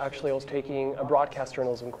semester, actually, I was taking a broadcast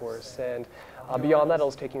journalism course, and beyond that, I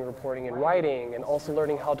was taking reporting and writing, and also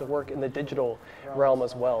learning how to work in the digital realm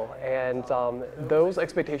as well. And those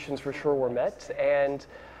expectations for sure were met. And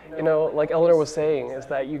you know, like Eleanor was saying, is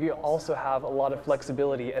that you also have a lot of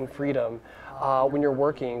flexibility and freedom when you're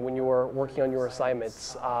working on your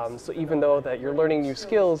assignments. So even though that you're learning new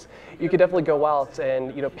skills, you could definitely go out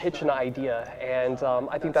and, you know, pitch an idea. And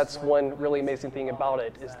I think that's one really amazing thing about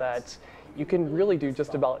it, is that you can really do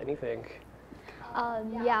just about anything.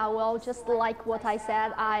 Yeah, well, just like what I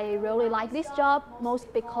said, I really like this job,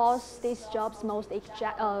 most because this job's most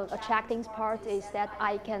attracting part is that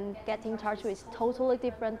I can get in touch with totally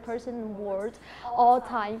different person in the world all the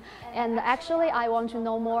time. And actually, I want to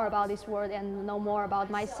know more about this world and know more about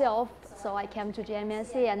myself. So I came to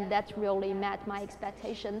JMSC, and that really met my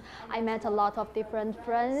expectation. I met a lot of different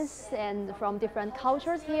friends and from different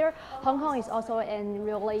cultures here. Hong Kong is also a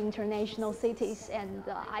really international city, and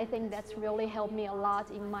I think that's really helped me a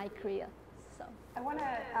lot in my career. So I want to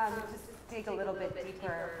just dig a little bit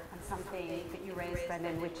deeper on something that you raised,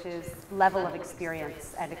 Brendan, which is level of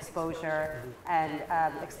experience and exposure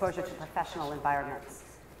to professional environments.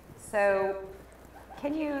 So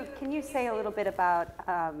can you say a little bit about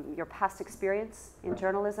your past experience in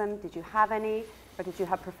journalism? Did you have any, or did you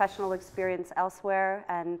have professional experience elsewhere?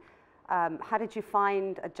 And How did you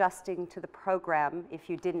find adjusting to the program if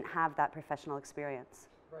you didn't have that professional experience?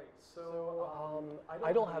 Right, so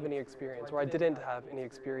I don't have any experience, or I didn't have any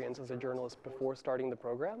experience as a journalist before starting the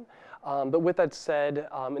program. But with that said,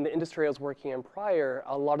 in the industry I was working in prior,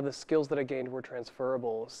 a lot of the skills that I gained were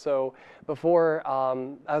transferable. So before,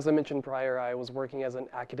 as I mentioned prior, I was working as an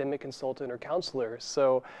academic consultant or counselor.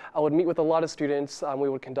 So I would meet with a lot of students. We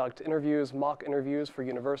would conduct interviews, mock interviews for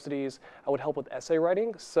universities. I would help with essay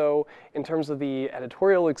writing. So in terms of the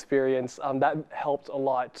editorial experience, that helped a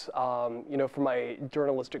lot, you know, for my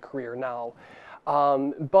journalistic career now.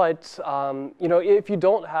 You know, if you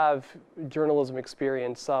don't have journalism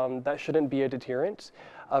experience, that shouldn't be a deterrent.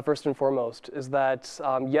 First and foremost, is that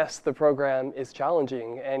yes, the program is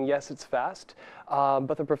challenging, and yes, it's fast,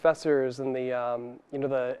 but the professors and the you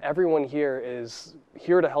know, everyone here is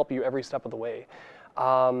here to help you every step of the way.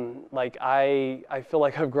 Like I feel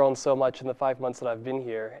like I've grown so much in the 5 months that I've been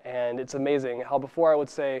here, and it's amazing how before I would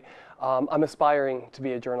say I'm aspiring to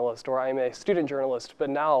be a journalist or I'm a student journalist, but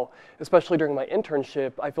now, especially during my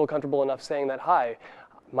internship, I feel comfortable enough saying that, hi,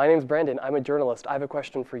 my name's Brandon, I'm a journalist, I have a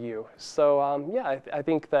question for you. So yeah, I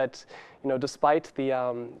think that, you know, despite the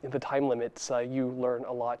time limits, you learn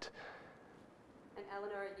a lot. And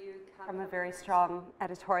Eleanor, you come from a very strong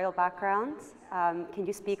editorial background. Can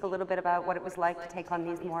you speak a little bit about what it was like to take on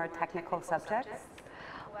these more technical subjects?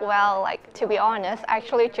 Well, like, to be honest,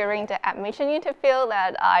 actually during the admission interview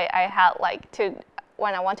that I had like to,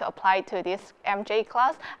 when I want to apply to this MJ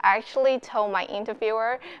class, I actually told my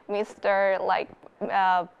interviewer, Mr.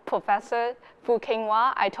 Professor Fu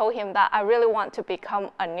Kinghua, I told him that I really want to become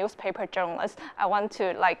a newspaper journalist. I want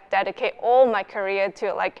to like dedicate all my career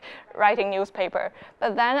to like writing newspaper.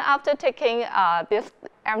 But then after taking this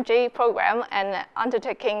MJ program and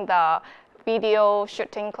undertaking the video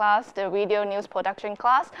shooting class, the video news production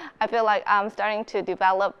class, I feel like I'm starting to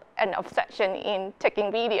develop an obsession in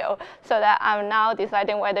taking video, so that I'm now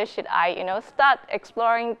deciding whether should I, you know, start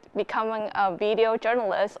exploring becoming a video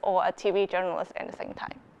journalist or a TV journalist at the same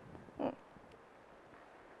time.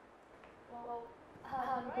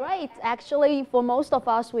 Great. Actually, for most of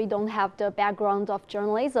us, we don't have the background of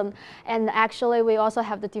journalism, and actually we also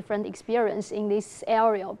have the different experience in this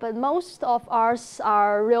area. But most of us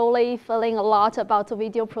are really feeling a lot about the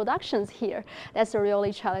video productions here. That's a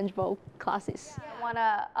really challengeable classes. I want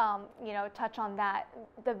to, you know, touch on that.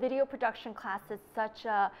 The video production class is such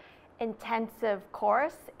a intensive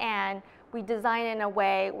course, and we design in a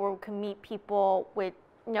way where we can meet people with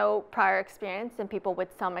no prior experience and people with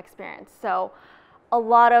some experience. So a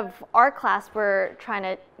lot of our class, we're trying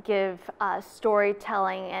to give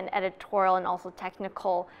storytelling and editorial and also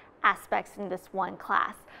technical aspects in this one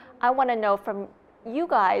class. I want to know from you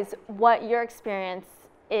guys what your experience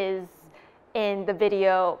is in the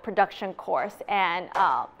video production course, and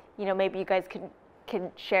you know, maybe you guys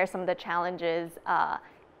can share some of the challenges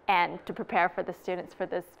and to prepare for the students for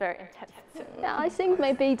this very intense. Yeah, I think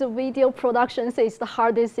maybe the video productions is the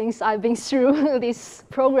hardest things I've been through this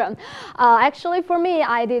program. Actually, for me,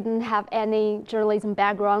 I didn't have any journalism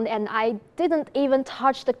background, and I didn't even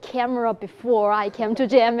touch the camera before I came to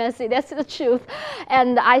JMSC. That's the truth.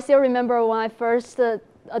 And I still remember when I first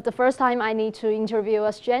the first time I need to interview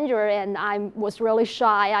a stranger, and I was really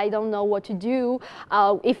shy. I don't know what to do.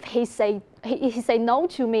 If he say no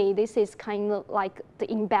to me, this is kind of like the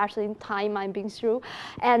embarrassing time I've been through.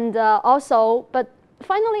 And also, but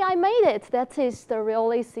finally I made it. That is the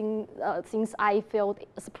really things I felt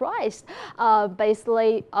surprised.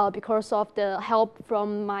 Basically because of the help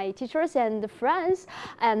from my teachers and the friends,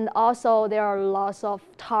 and also there are lots of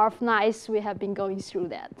tough nights we have been going through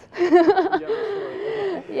that.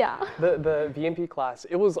 Yeah. The VMP class,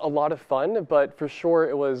 it was a lot of fun, but for sure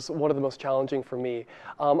it was one of the most challenging for me.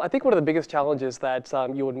 I think one of the biggest challenges that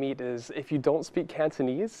you would meet is if you don't speak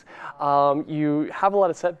Cantonese, you have a lot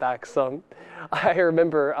of setbacks. I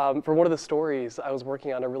remember for one of the stories I was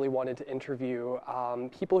working on, I really wanted to interview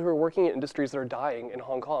people who are working in industries that are dying in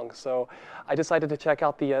Hong Kong. So I decided to check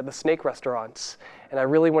out the snake restaurants, and I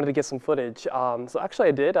really wanted to get some footage. So actually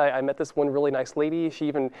I did. I met this one really nice lady. She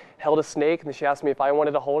even held a snake, and she asked me if I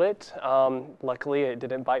wanted to hold it. Luckily it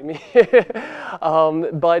didn't bite me.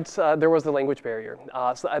 But there was the language barrier.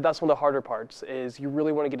 So that's one of the harder parts, is you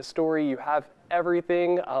really want to get a story. You have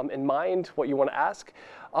everything in mind, what you want to ask.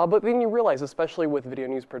 But then you realize, especially with video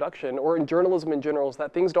news production or in journalism in general, is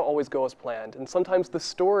that things don't always go as planned, and sometimes the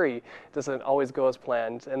story doesn't always go as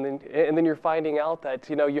planned. And then you're finding out that,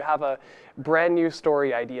 you know, you have a brand new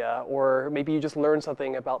story idea, or maybe you just learn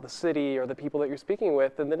something about the city or the people that you're speaking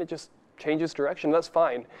with, and then it just changes direction. That's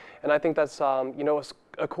fine. And I think that's you know,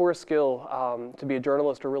 a core skill to be a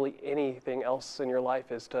journalist, or really anything else in your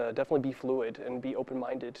life, is to definitely be fluid and be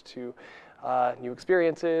open-minded to new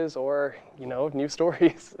experiences or, you know, new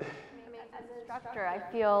stories. As an instructor, I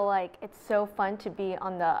feel like it's so fun to be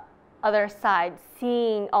on the other side,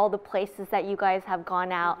 seeing all the places that you guys have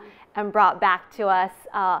gone out and brought back to us.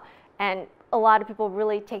 And a lot of people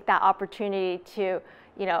really take that opportunity to,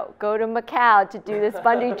 you know, go to Macau to do this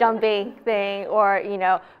bungee jumping thing, or, you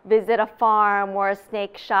know, visit a farm or a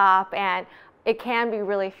snake shop, and it can be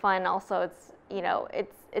really fun. Also, it's, you know,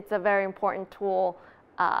 it's a very important tool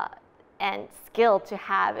and skill to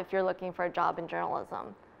have if you're looking for a job in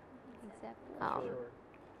journalism. Exactly.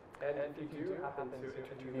 And if you do happen to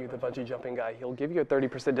interview the bungee jumping guy, he'll give you a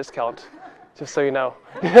 30% discount, just so you know.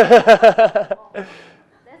 That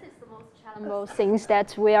is the most challenging things,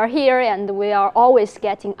 that we are here and we are always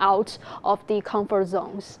getting out of the comfort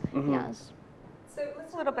zones. Yes. So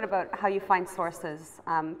let's a little bit about how you find sources,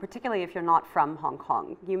 particularly if you're not from Hong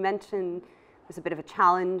Kong. You mentioned there's a bit of a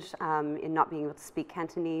challenge in not being able to speak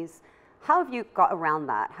Cantonese. How have you got around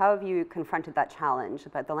that? How have you confronted that challenge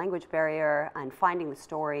about the language barrier and finding the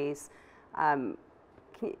stories? Can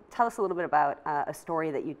you tell us a little bit about a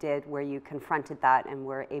story that you did where you confronted that and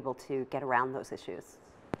were able to get around those issues?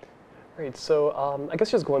 Great. So I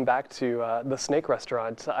guess just going back to the snake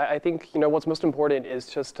restaurant, I think, you know, what's most important is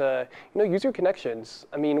just to, you know, use your connections.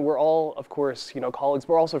 I mean, we're all, of course, you know, colleagues,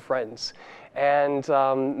 but we're also friends. And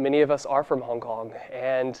many of us are from Hong Kong.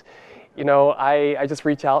 And you know, I just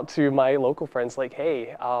reach out to my local friends like,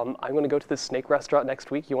 hey, I'm going to go to this snake restaurant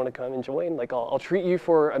next week. You want to come and join? Like, I'll treat you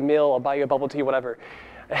for a meal. I'll buy you a bubble tea, whatever.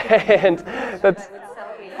 And that's...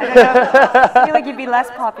 I feel like you'd be less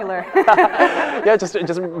popular. Yeah, just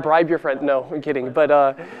bribe your friend. No, I'm kidding. But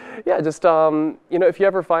yeah, just you know, if you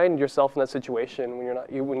ever find yourself in that situation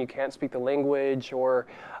when you can't speak the language, or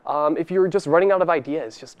if you're just running out of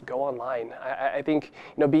ideas, just go online. I think,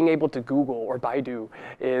 you know, being able to Google or Baidu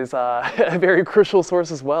is a very crucial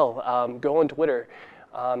source as well. Go on Twitter.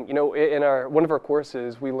 You know, in one of our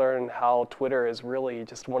courses, we learn how Twitter is really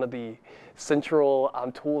just one of the central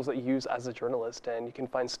tools that you use as a journalist, and you can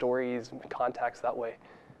find stories and contacts that way.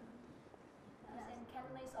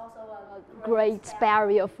 Great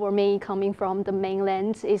barrier for me coming from the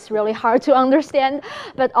mainland. It's really hard to understand,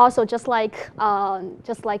 but also just like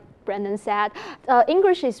Brandon said,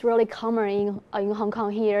 English is really common in Hong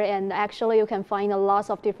Kong here, and actually you can find a lot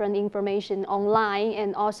of different information online,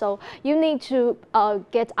 and also you need to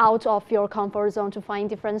get out of your comfort zone to find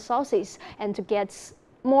different sources and to get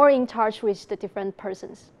more in touch with the different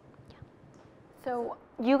persons. Yeah. So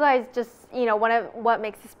you guys just, you know, one of what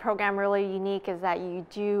makes this program really unique is that you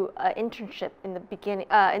do an internship in the beginning,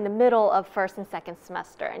 in the middle of first and second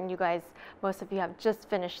semester, and you guys, most of you have just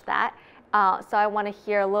finished that. So I want to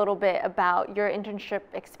hear a little bit about your internship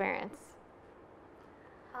experience.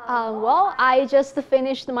 Well, I just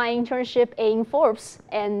finished my internship in Forbes,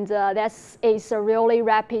 and that's a really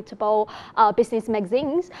reputable business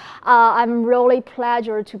magazine. I'm really pleased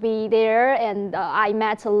to be there, and I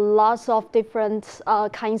met lots of different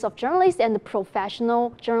kinds of journalists and the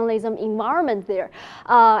professional journalism environment there.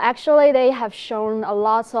 Actually, they have shown a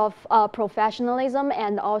lot of professionalism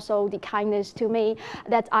and also the kindness to me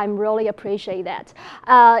that I'm really appreciate that.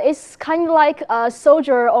 It's kind of like a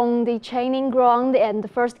soldier on the training ground, and the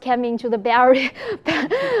first came into the barrier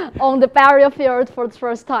on the barrier field for the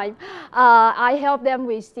first time. I helped them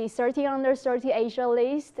with the 30 under 30 Asia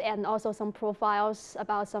list and also some profiles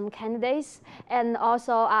about some candidates. And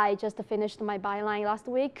also I just finished my byline last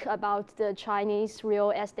week about the Chinese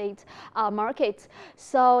real estate market.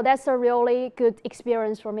 So that's a really good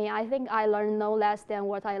experience for me. I think I learned no less than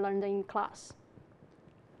what I learned in class.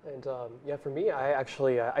 And yeah, for me,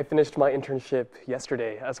 I finished my internship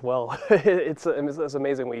yesterday as well. It's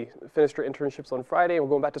amazing. We finished our internships on Friday, and we're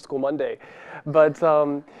going back to school Monday. But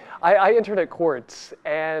I interned at Quartz,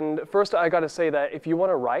 and first I got to say that if you want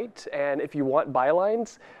to write and if you want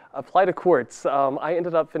bylines, apply to Quartz. I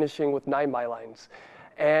ended up finishing with 9 bylines.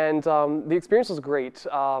 And the experience was great.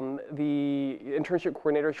 The internship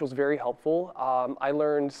coordinator, she was very helpful. I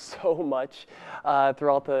learned so much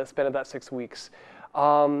throughout the span of that 6 weeks.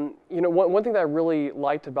 You know, one thing that I really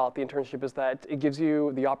liked about the internship is that it gives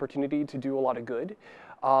you the opportunity to do a lot of good.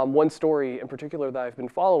 One story in particular that I've been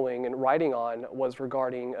following and writing on was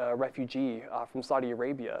regarding a refugee from Saudi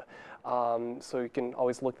Arabia. So you can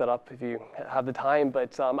always look that up if you have the time,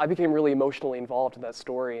 but I became really emotionally involved in that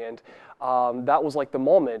story, and that was like the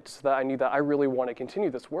moment that I knew that I really want to continue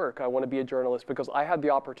this work. I want to be a journalist because I had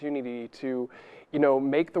the opportunity to, you know,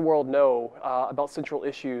 make the world know about central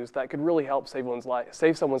issues that could really help save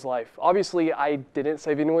someone's life. Obviously, I didn't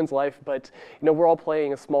save anyone's life, but you know, we're all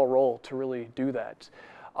playing a small role to really do that.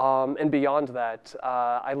 And beyond that,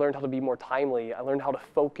 I learned how to be more timely. I learned how to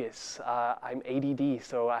focus. I'm ADD,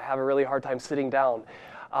 so I have a really hard time sitting down.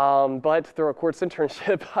 But through a Quartz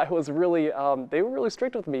internship, I was really, they were really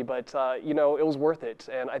strict with me, but you know, it was worth it.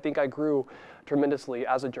 And I think I grew tremendously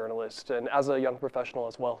as a journalist and as a young professional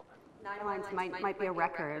as well. 9 lines might be a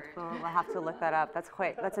record. We'll have to look that up.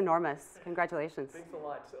 That's enormous. Congratulations. Thanks a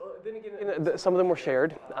lot. Then again, some of them were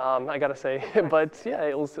shared, I gotta say, but yeah,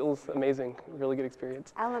 it was amazing. Really good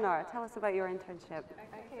experience. Eleanor, tell us about your internship.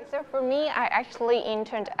 Okay, so for me, I actually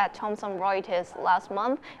interned at Thomson Reuters last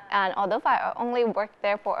month, and although I only worked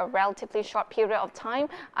there for a relatively short period of time,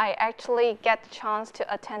 I actually get the chance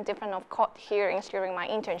to attend different court hearings during my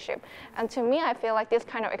internship. And to me, I feel like this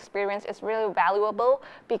kind of experience is really valuable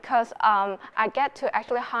because I get to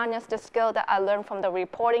actually harness the skill that I learned from the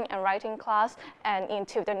reporting and writing class and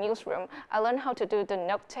into the newsroom. I learned how to do the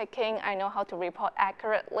note-taking, I know how to report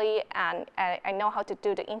accurately, and I know how to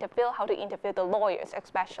do the interview, how to interview the lawyers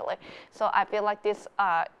especially. So I feel like this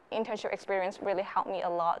internship experience really helped me a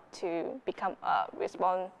lot to become a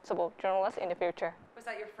responsible journalist in the future. Was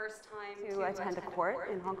that your first time to attend a court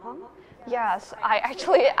in Hong Kong? Yes,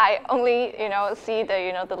 I only see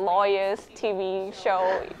the lawyers TV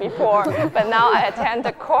show before, but now I attend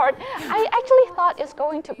the court. I actually thought it's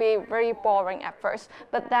going to be very boring at first,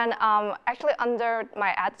 but then actually under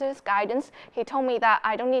my editor's guidance, he told me that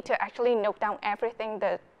I don't need to actually note down everything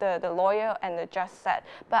that the lawyer and the judge said,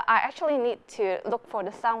 but I actually need to look for the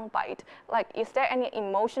soundbite. Like, is there any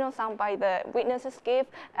emotional soundbite the witnesses give,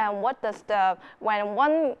 and what does when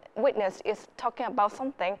one witness is talking about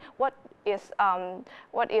something, what is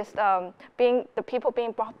being the people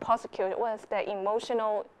being prosecuted, what is the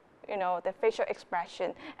emotional, the facial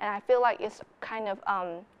expression, and I feel like it's kind of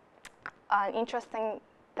an interesting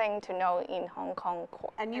thing to know in Hong Kong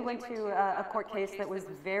court. And you went to a court case that was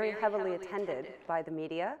very heavily attended by the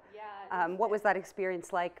media. What was that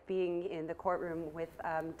experience like, being in the courtroom with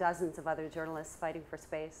dozens of other journalists fighting for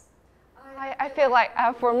space? I feel like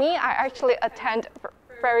for me, I actually attend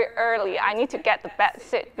very early. I need to get the best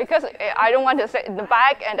seat because I don't want to sit in the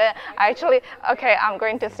back, and then I'm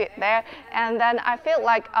going to sit there. And then I feel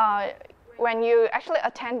like when you actually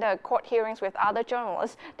attend the court hearings with other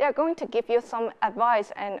journalists, they're going to give you some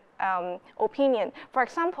advice and opinion. For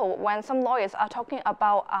example, when some lawyers are talking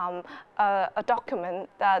about a document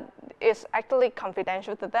that is actually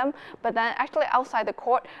confidential to them, but then actually outside the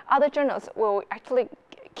court, other journalists will actually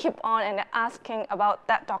keep on and asking about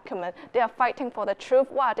that document. They are fighting for the truth.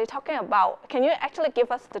 What are they talking about? Can you actually give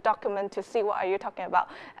us the document to see what are you talking about?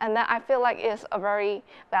 And then I feel like it's a very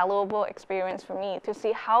valuable experience for me to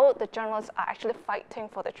see how the journalists are actually fighting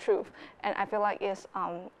for the truth. And I feel like it's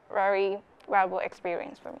very valuable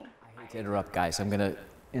experience for me. I hate to interrupt, guys. I'm going to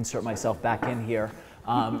insert myself back in here.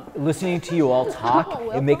 Listening to you all talk,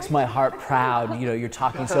 it makes my heart proud. You're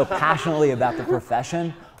talking so passionately about the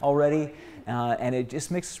profession already. And it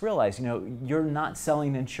just makes us realize, you're not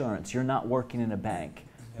selling insurance, you're not working in a bank,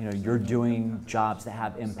 you're doing jobs that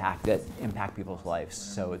have impact, that impact people's lives.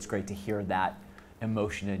 So it's great to hear that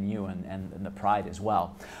emotion in you and the pride as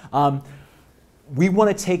well. We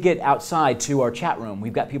want to take it outside to our chat room.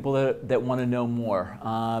 We've got people that want to know more.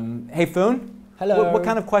 Hey, Foon? Hello. What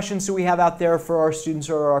kind of questions do we have out there for our students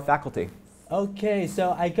or our faculty? Okay,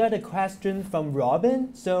 so I got a question from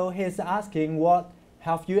Robin. So he's asking, what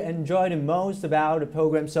have you enjoyed the most about the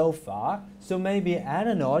program so far? So maybe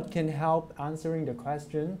Eleanor can help answering the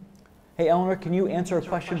question. Hey, Eleanor, can you answer a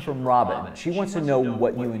question from Robin? She wants to know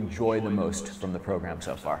what you enjoy the most from the program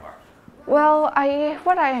so far. Well,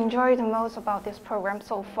 what I enjoy the most about this program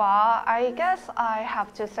so far, I guess I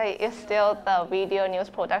have to say is still the video news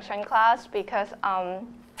production class, because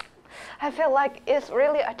I feel like it's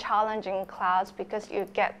really a challenging class because you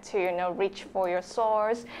get to reach for your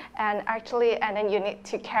source and then you need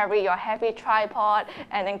to carry your heavy tripod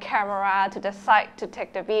and then camera to the side to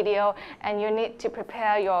take the video, and you need to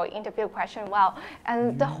prepare your interview question well.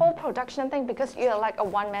 And the whole production thing, because you're like a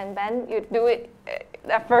one-man band, you do it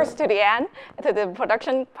at first to the end, to the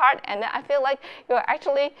production part, and then I feel like you're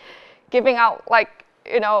actually giving out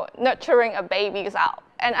nurturing a baby's out.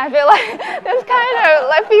 And I feel like this kind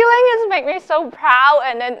of feeling is make me so proud,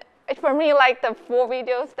 and then for me, like the 4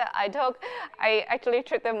 videos that I took, I actually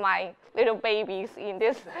treated my little babies in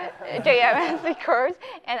this JMSC course,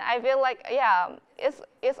 and I feel like, yeah, it's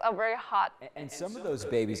a very hard. And some of those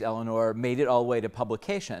babies, Eleanor, made it all the way to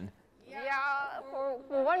publication. Yeah,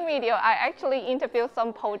 for one video, I actually interviewed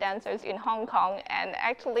some pole dancers in Hong Kong, and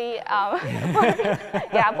actually,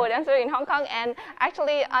 yeah, pole dancer in Hong Kong, and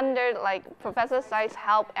actually under like Professor Sai's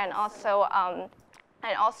help and also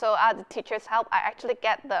the teacher's help, I actually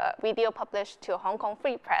get the video published to Hong Kong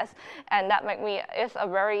Free Press, and that it's a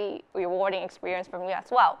very rewarding experience for me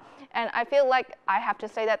as well. And I feel like I have to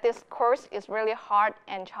say that this course is really hard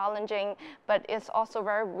and challenging, but it's also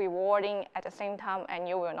very rewarding at the same time, and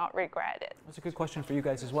you will not regret it. That's a good question for you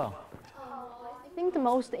guys as well. I think the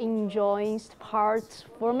most enjoying part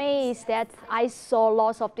for me is that I saw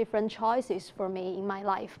lots of different choices for me in my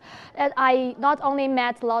life. That I not only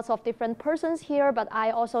met lots of different persons here, but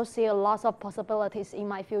I also see lots of possibilities in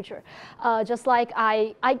my future. Just like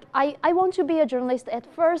I want to be a journalist at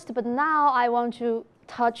first, but now I want to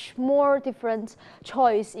touch more different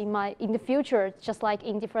choice in the future, just like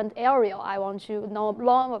in different area. I want to know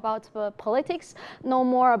more about politics, know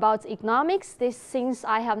more about economics. These things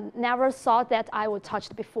I have never thought that I would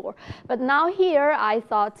touch before. But now here, I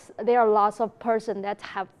thought there are lots of persons that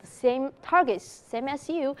have the same targets, same as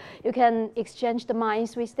you. You can exchange the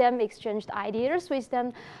minds with them, exchange the ideas with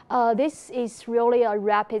them. This is really a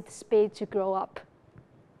rapid speed to grow up.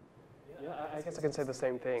 I guess I can say the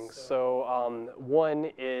same thing. So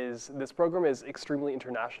one is this program is extremely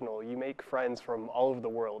international. You make friends from all over the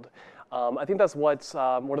world. I think that's what's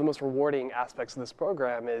one of the most rewarding aspects of this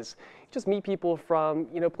program is you just meet people from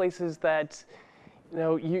places that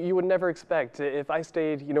you would never expect. If I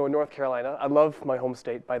stayed in North Carolina, I love my home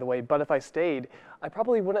state, by the way, but if I stayed, I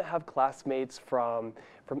probably wouldn't have classmates from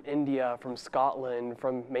India, from Scotland,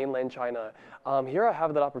 from mainland China. Here I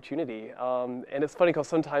have that opportunity. And it's funny because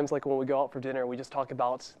sometimes like when we go out for dinner, we just talk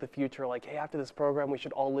about the future, like, hey, after this program, we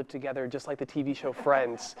should all live together just like the TV show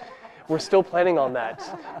Friends. We're still planning on that.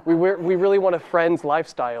 We really want a Friends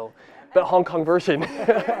lifestyle, but Hong Kong version.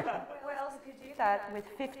 That with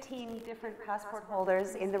 15 different passport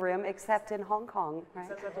holders in the room, except in Hong Kong, right?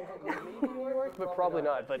 Maybe New York, but probably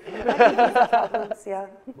not. But yeah.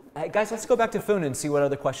 Guys, let's go back to Foon and see what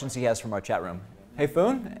other questions he has from our chat room. Hey,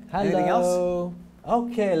 Foon, Hello. Anything else?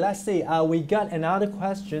 Okay, let's see. We got another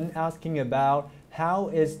question asking about how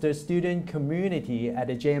is the student community at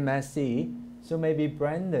the JMSC? So maybe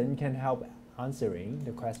Brandon can help answering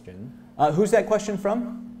the question. Who's that question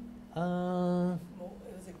from?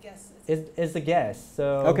 It's a guest.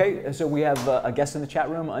 So Okay, so we have a guest in the chat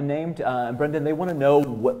room, unnamed. Brendan, they want to know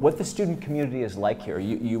what the student community is like here.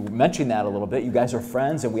 You mentioned that a little bit. You guys are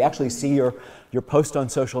friends, and we actually see your post on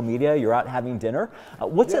social media. You're out having dinner.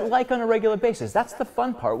 What's it like on a regular basis? That's the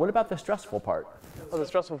fun part. What about the stressful part? Oh, the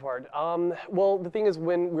stressful part. Well, the thing is,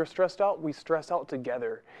 when we're stressed out, we stress out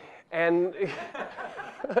together, and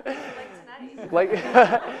like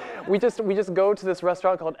we just go to this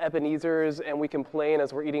restaurant called Ebenezer's, and we complain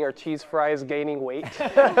as we're eating our cheese fries, gaining weight.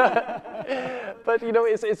 But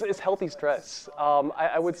it's healthy stress.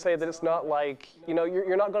 I would say that it's not like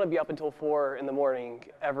you're not going to be up until 4 in the morning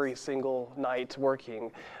every single night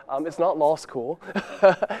working. It's not law school.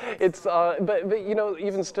 It's but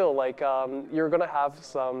even still, like you're going to have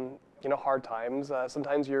some hard times.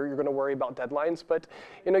 Sometimes you're going to worry about deadlines, but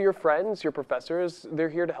your friends, your professors, they're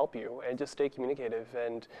here to help you and just stay communicative,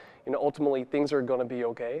 and ultimately things are going to be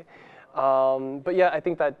okay. But yeah, I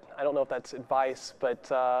think that, I don't know if that's advice,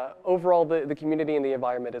 but overall the community and the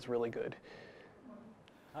environment is really good.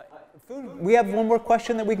 We have one more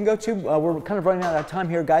question that we can go to. We're kind of running out of time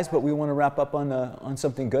here, guys, but we want to wrap up on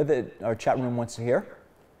something good that our chat room wants to hear.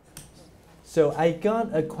 So I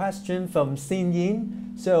got a question from Xin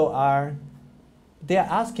Yin. So they're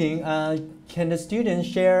asking, can the students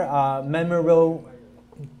share a memorable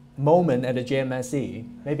moment at the JMSC?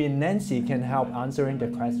 Maybe Nancy can help answering the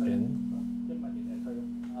question.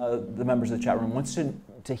 The members of the chat room wants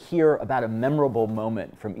to hear about a memorable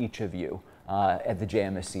moment from each of you at the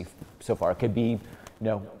JMSC so far. It could be,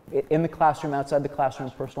 in the classroom, outside the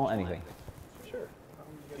classroom, personal, anything.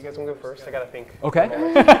 You guys want to go first? I gotta think. Okay.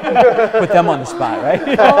 Put them on the spot, right?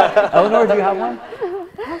 Eleanor, do you have one?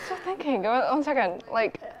 I'm still thinking. One second.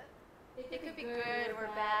 Like, it could be good or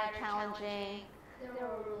bad, challenging. There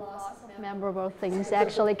were lots of memorable things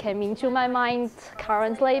actually came into my mind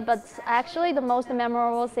currently, but actually the most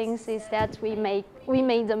memorable things is that we we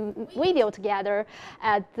made the video together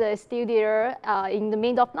at the studio in the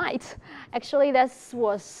middle of night. Actually, that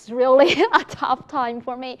was really a tough time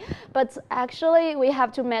for me. But actually, we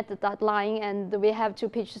have to meet the deadline, and we have to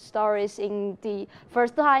pitch stories in the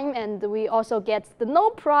first time, and we also get the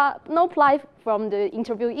no reply from the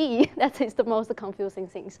interviewee. That is the most confusing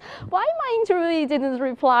things. Why my interviewee didn't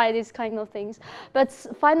reply, these kind of things. But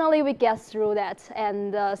finally, we get through that,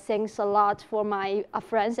 and thanks a lot for my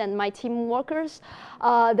friends and my team workers.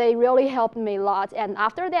 They really helped me a lot. And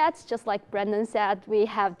after that, just like Brandon said, we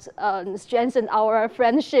have strengthened our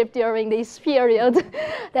friendship during this period.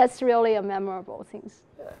 That's really a memorable thing.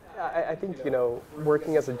 I think, you know,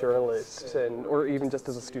 working as a journalist or even just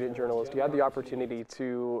as a student journalist, you have the opportunity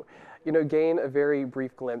to, you know, gain a very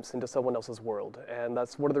brief glimpse into someone else's world. And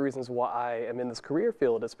that's one of the reasons why I am in this career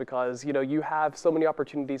field, is because, you know, you have so many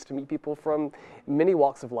opportunities to meet people from many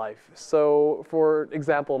walks of life. So, for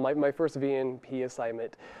example, my first VNP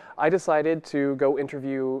assignment, I decided to go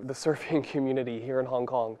interview the surfing community here in Hong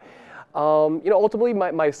Kong. You know, ultimately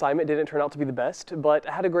my assignment didn't turn out to be the best, but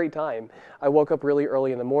I had a great time. I woke up really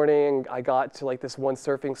early in the morning. I got to like this one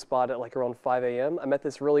surfing spot at like around 5 a.m. I met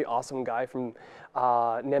this really awesome guy from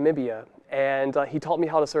Namibia, and he taught me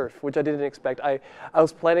how to surf, which I didn't expect. I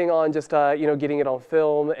was planning on just you know, getting it on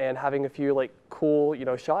film and having a few like cool, you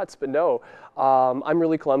know, shots, but no. I'm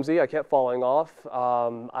really clumsy. I kept falling off.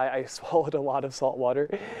 I swallowed a lot of salt water.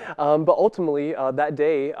 But ultimately, that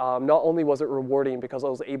day, not only was it rewarding because I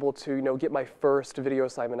was able to, you know, get my first video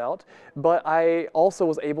assignment out, but I also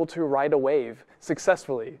was able to ride a wave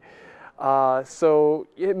successfully. So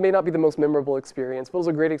it may not be the most memorable experience, but it was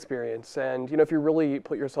a great experience. And, you know, if you really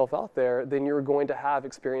put yourself out there, then you're going to have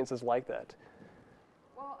experiences like that.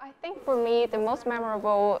 I think for me, the most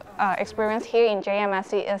memorable experience here in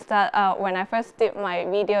JMSC is that when I first did my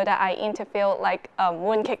video that I interviewed like a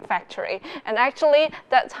mooncake factory. And actually,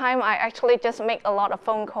 that time I actually just make a lot of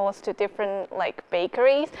phone calls to different like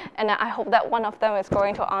bakeries, and I hope that one of them is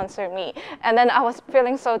going to answer me. And then I was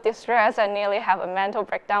feeling so distressed, I nearly have a mental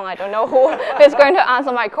breakdown. I don't know who is going to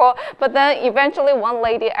answer my call. But then eventually one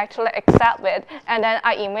lady actually accepted, and then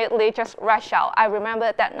I immediately just rush out. I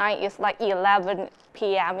remember that night is like 11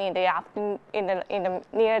 p.m. in the afternoon,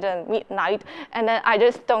 near the midnight, and then I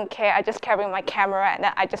just don't care. I just carry my camera, and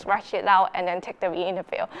then I just rush it out and then take the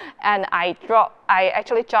interview. And I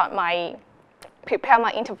actually prepare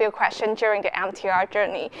my interview question during the MTR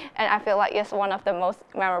journey, and I feel like it's one of the most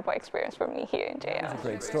memorable experience for me here in JM. That's a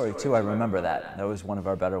great story too. I remember that. That was one of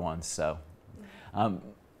our better ones. So.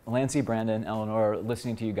 Lancy, Brandon, Eleanor,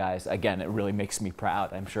 listening to you guys, again, it really makes me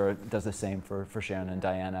proud. I'm sure it does the same for Sharron and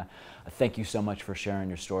Diana. Thank you so much for sharing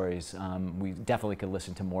your stories. We definitely could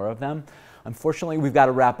listen to more of them. Unfortunately, we've got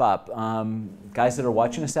to wrap up. Guys that are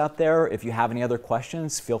watching us out there, if you have any other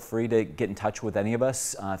questions, feel free to get in touch with any of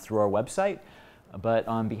us through our website. But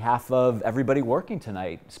on behalf of everybody working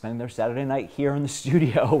tonight, spending their Saturday night here in the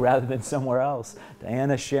studio rather than somewhere else,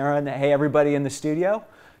 Diana, Sharron, hey, everybody in the studio,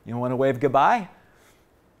 you want to wave goodbye?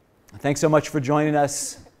 Thanks so much for joining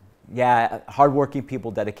us. Yeah, hardworking people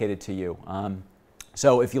dedicated to you.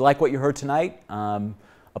 So if you like what you heard tonight,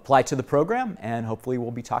 apply to the program, and hopefully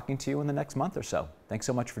we'll be talking to you in the next month or so. Thanks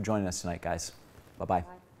so much for joining us tonight, guys.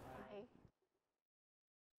 Bye-bye.